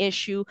be an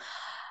issue.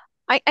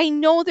 I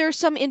know there are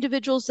some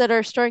individuals that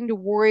are starting to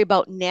worry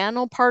about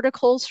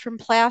nanoparticles from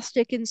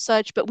plastic and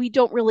such, but we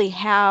don't really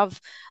have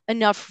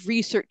enough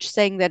research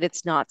saying that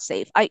it's not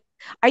safe.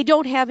 I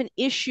don't have an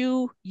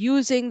issue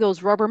using those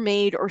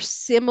Rubbermaid or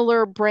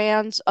similar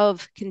brands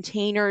of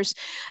containers.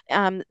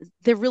 Um,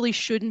 there really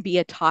shouldn't be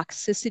a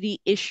toxicity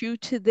issue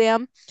to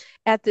them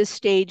at this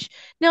stage.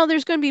 Now,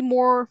 there's going to be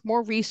more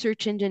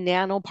research into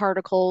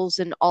nanoparticles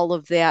and all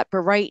of that, but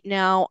right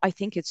now I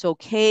think it's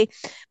okay,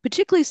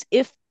 particularly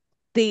if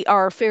they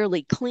are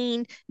fairly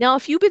clean. Now,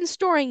 if you've been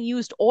storing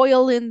used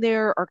oil in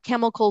there or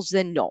chemicals,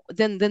 then no,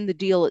 then the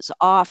deal is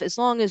off. As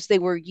long as they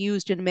were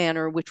used in a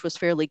manner which was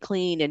fairly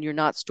clean and you're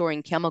not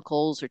storing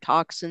chemicals or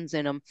toxins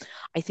in them,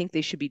 I think they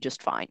should be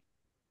just fine.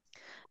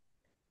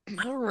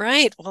 All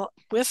right. Well,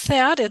 with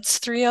that, it's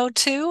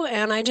 3:02,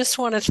 and I just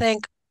want to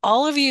thank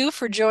all of you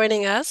for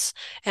joining us,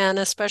 and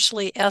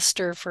especially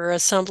Esther for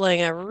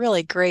assembling a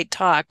really great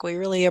talk. We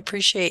really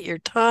appreciate your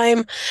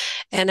time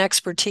and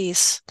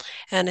expertise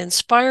and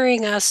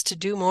inspiring us to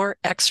do more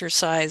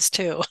exercise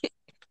too.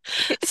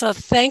 So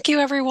thank you,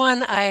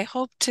 everyone. I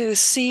hope to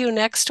see you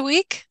next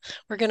week.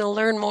 We're going to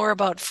learn more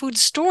about food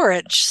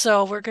storage.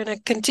 So we're going to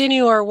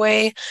continue our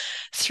way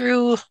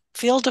through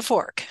field to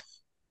fork.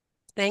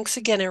 Thanks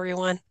again,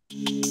 everyone.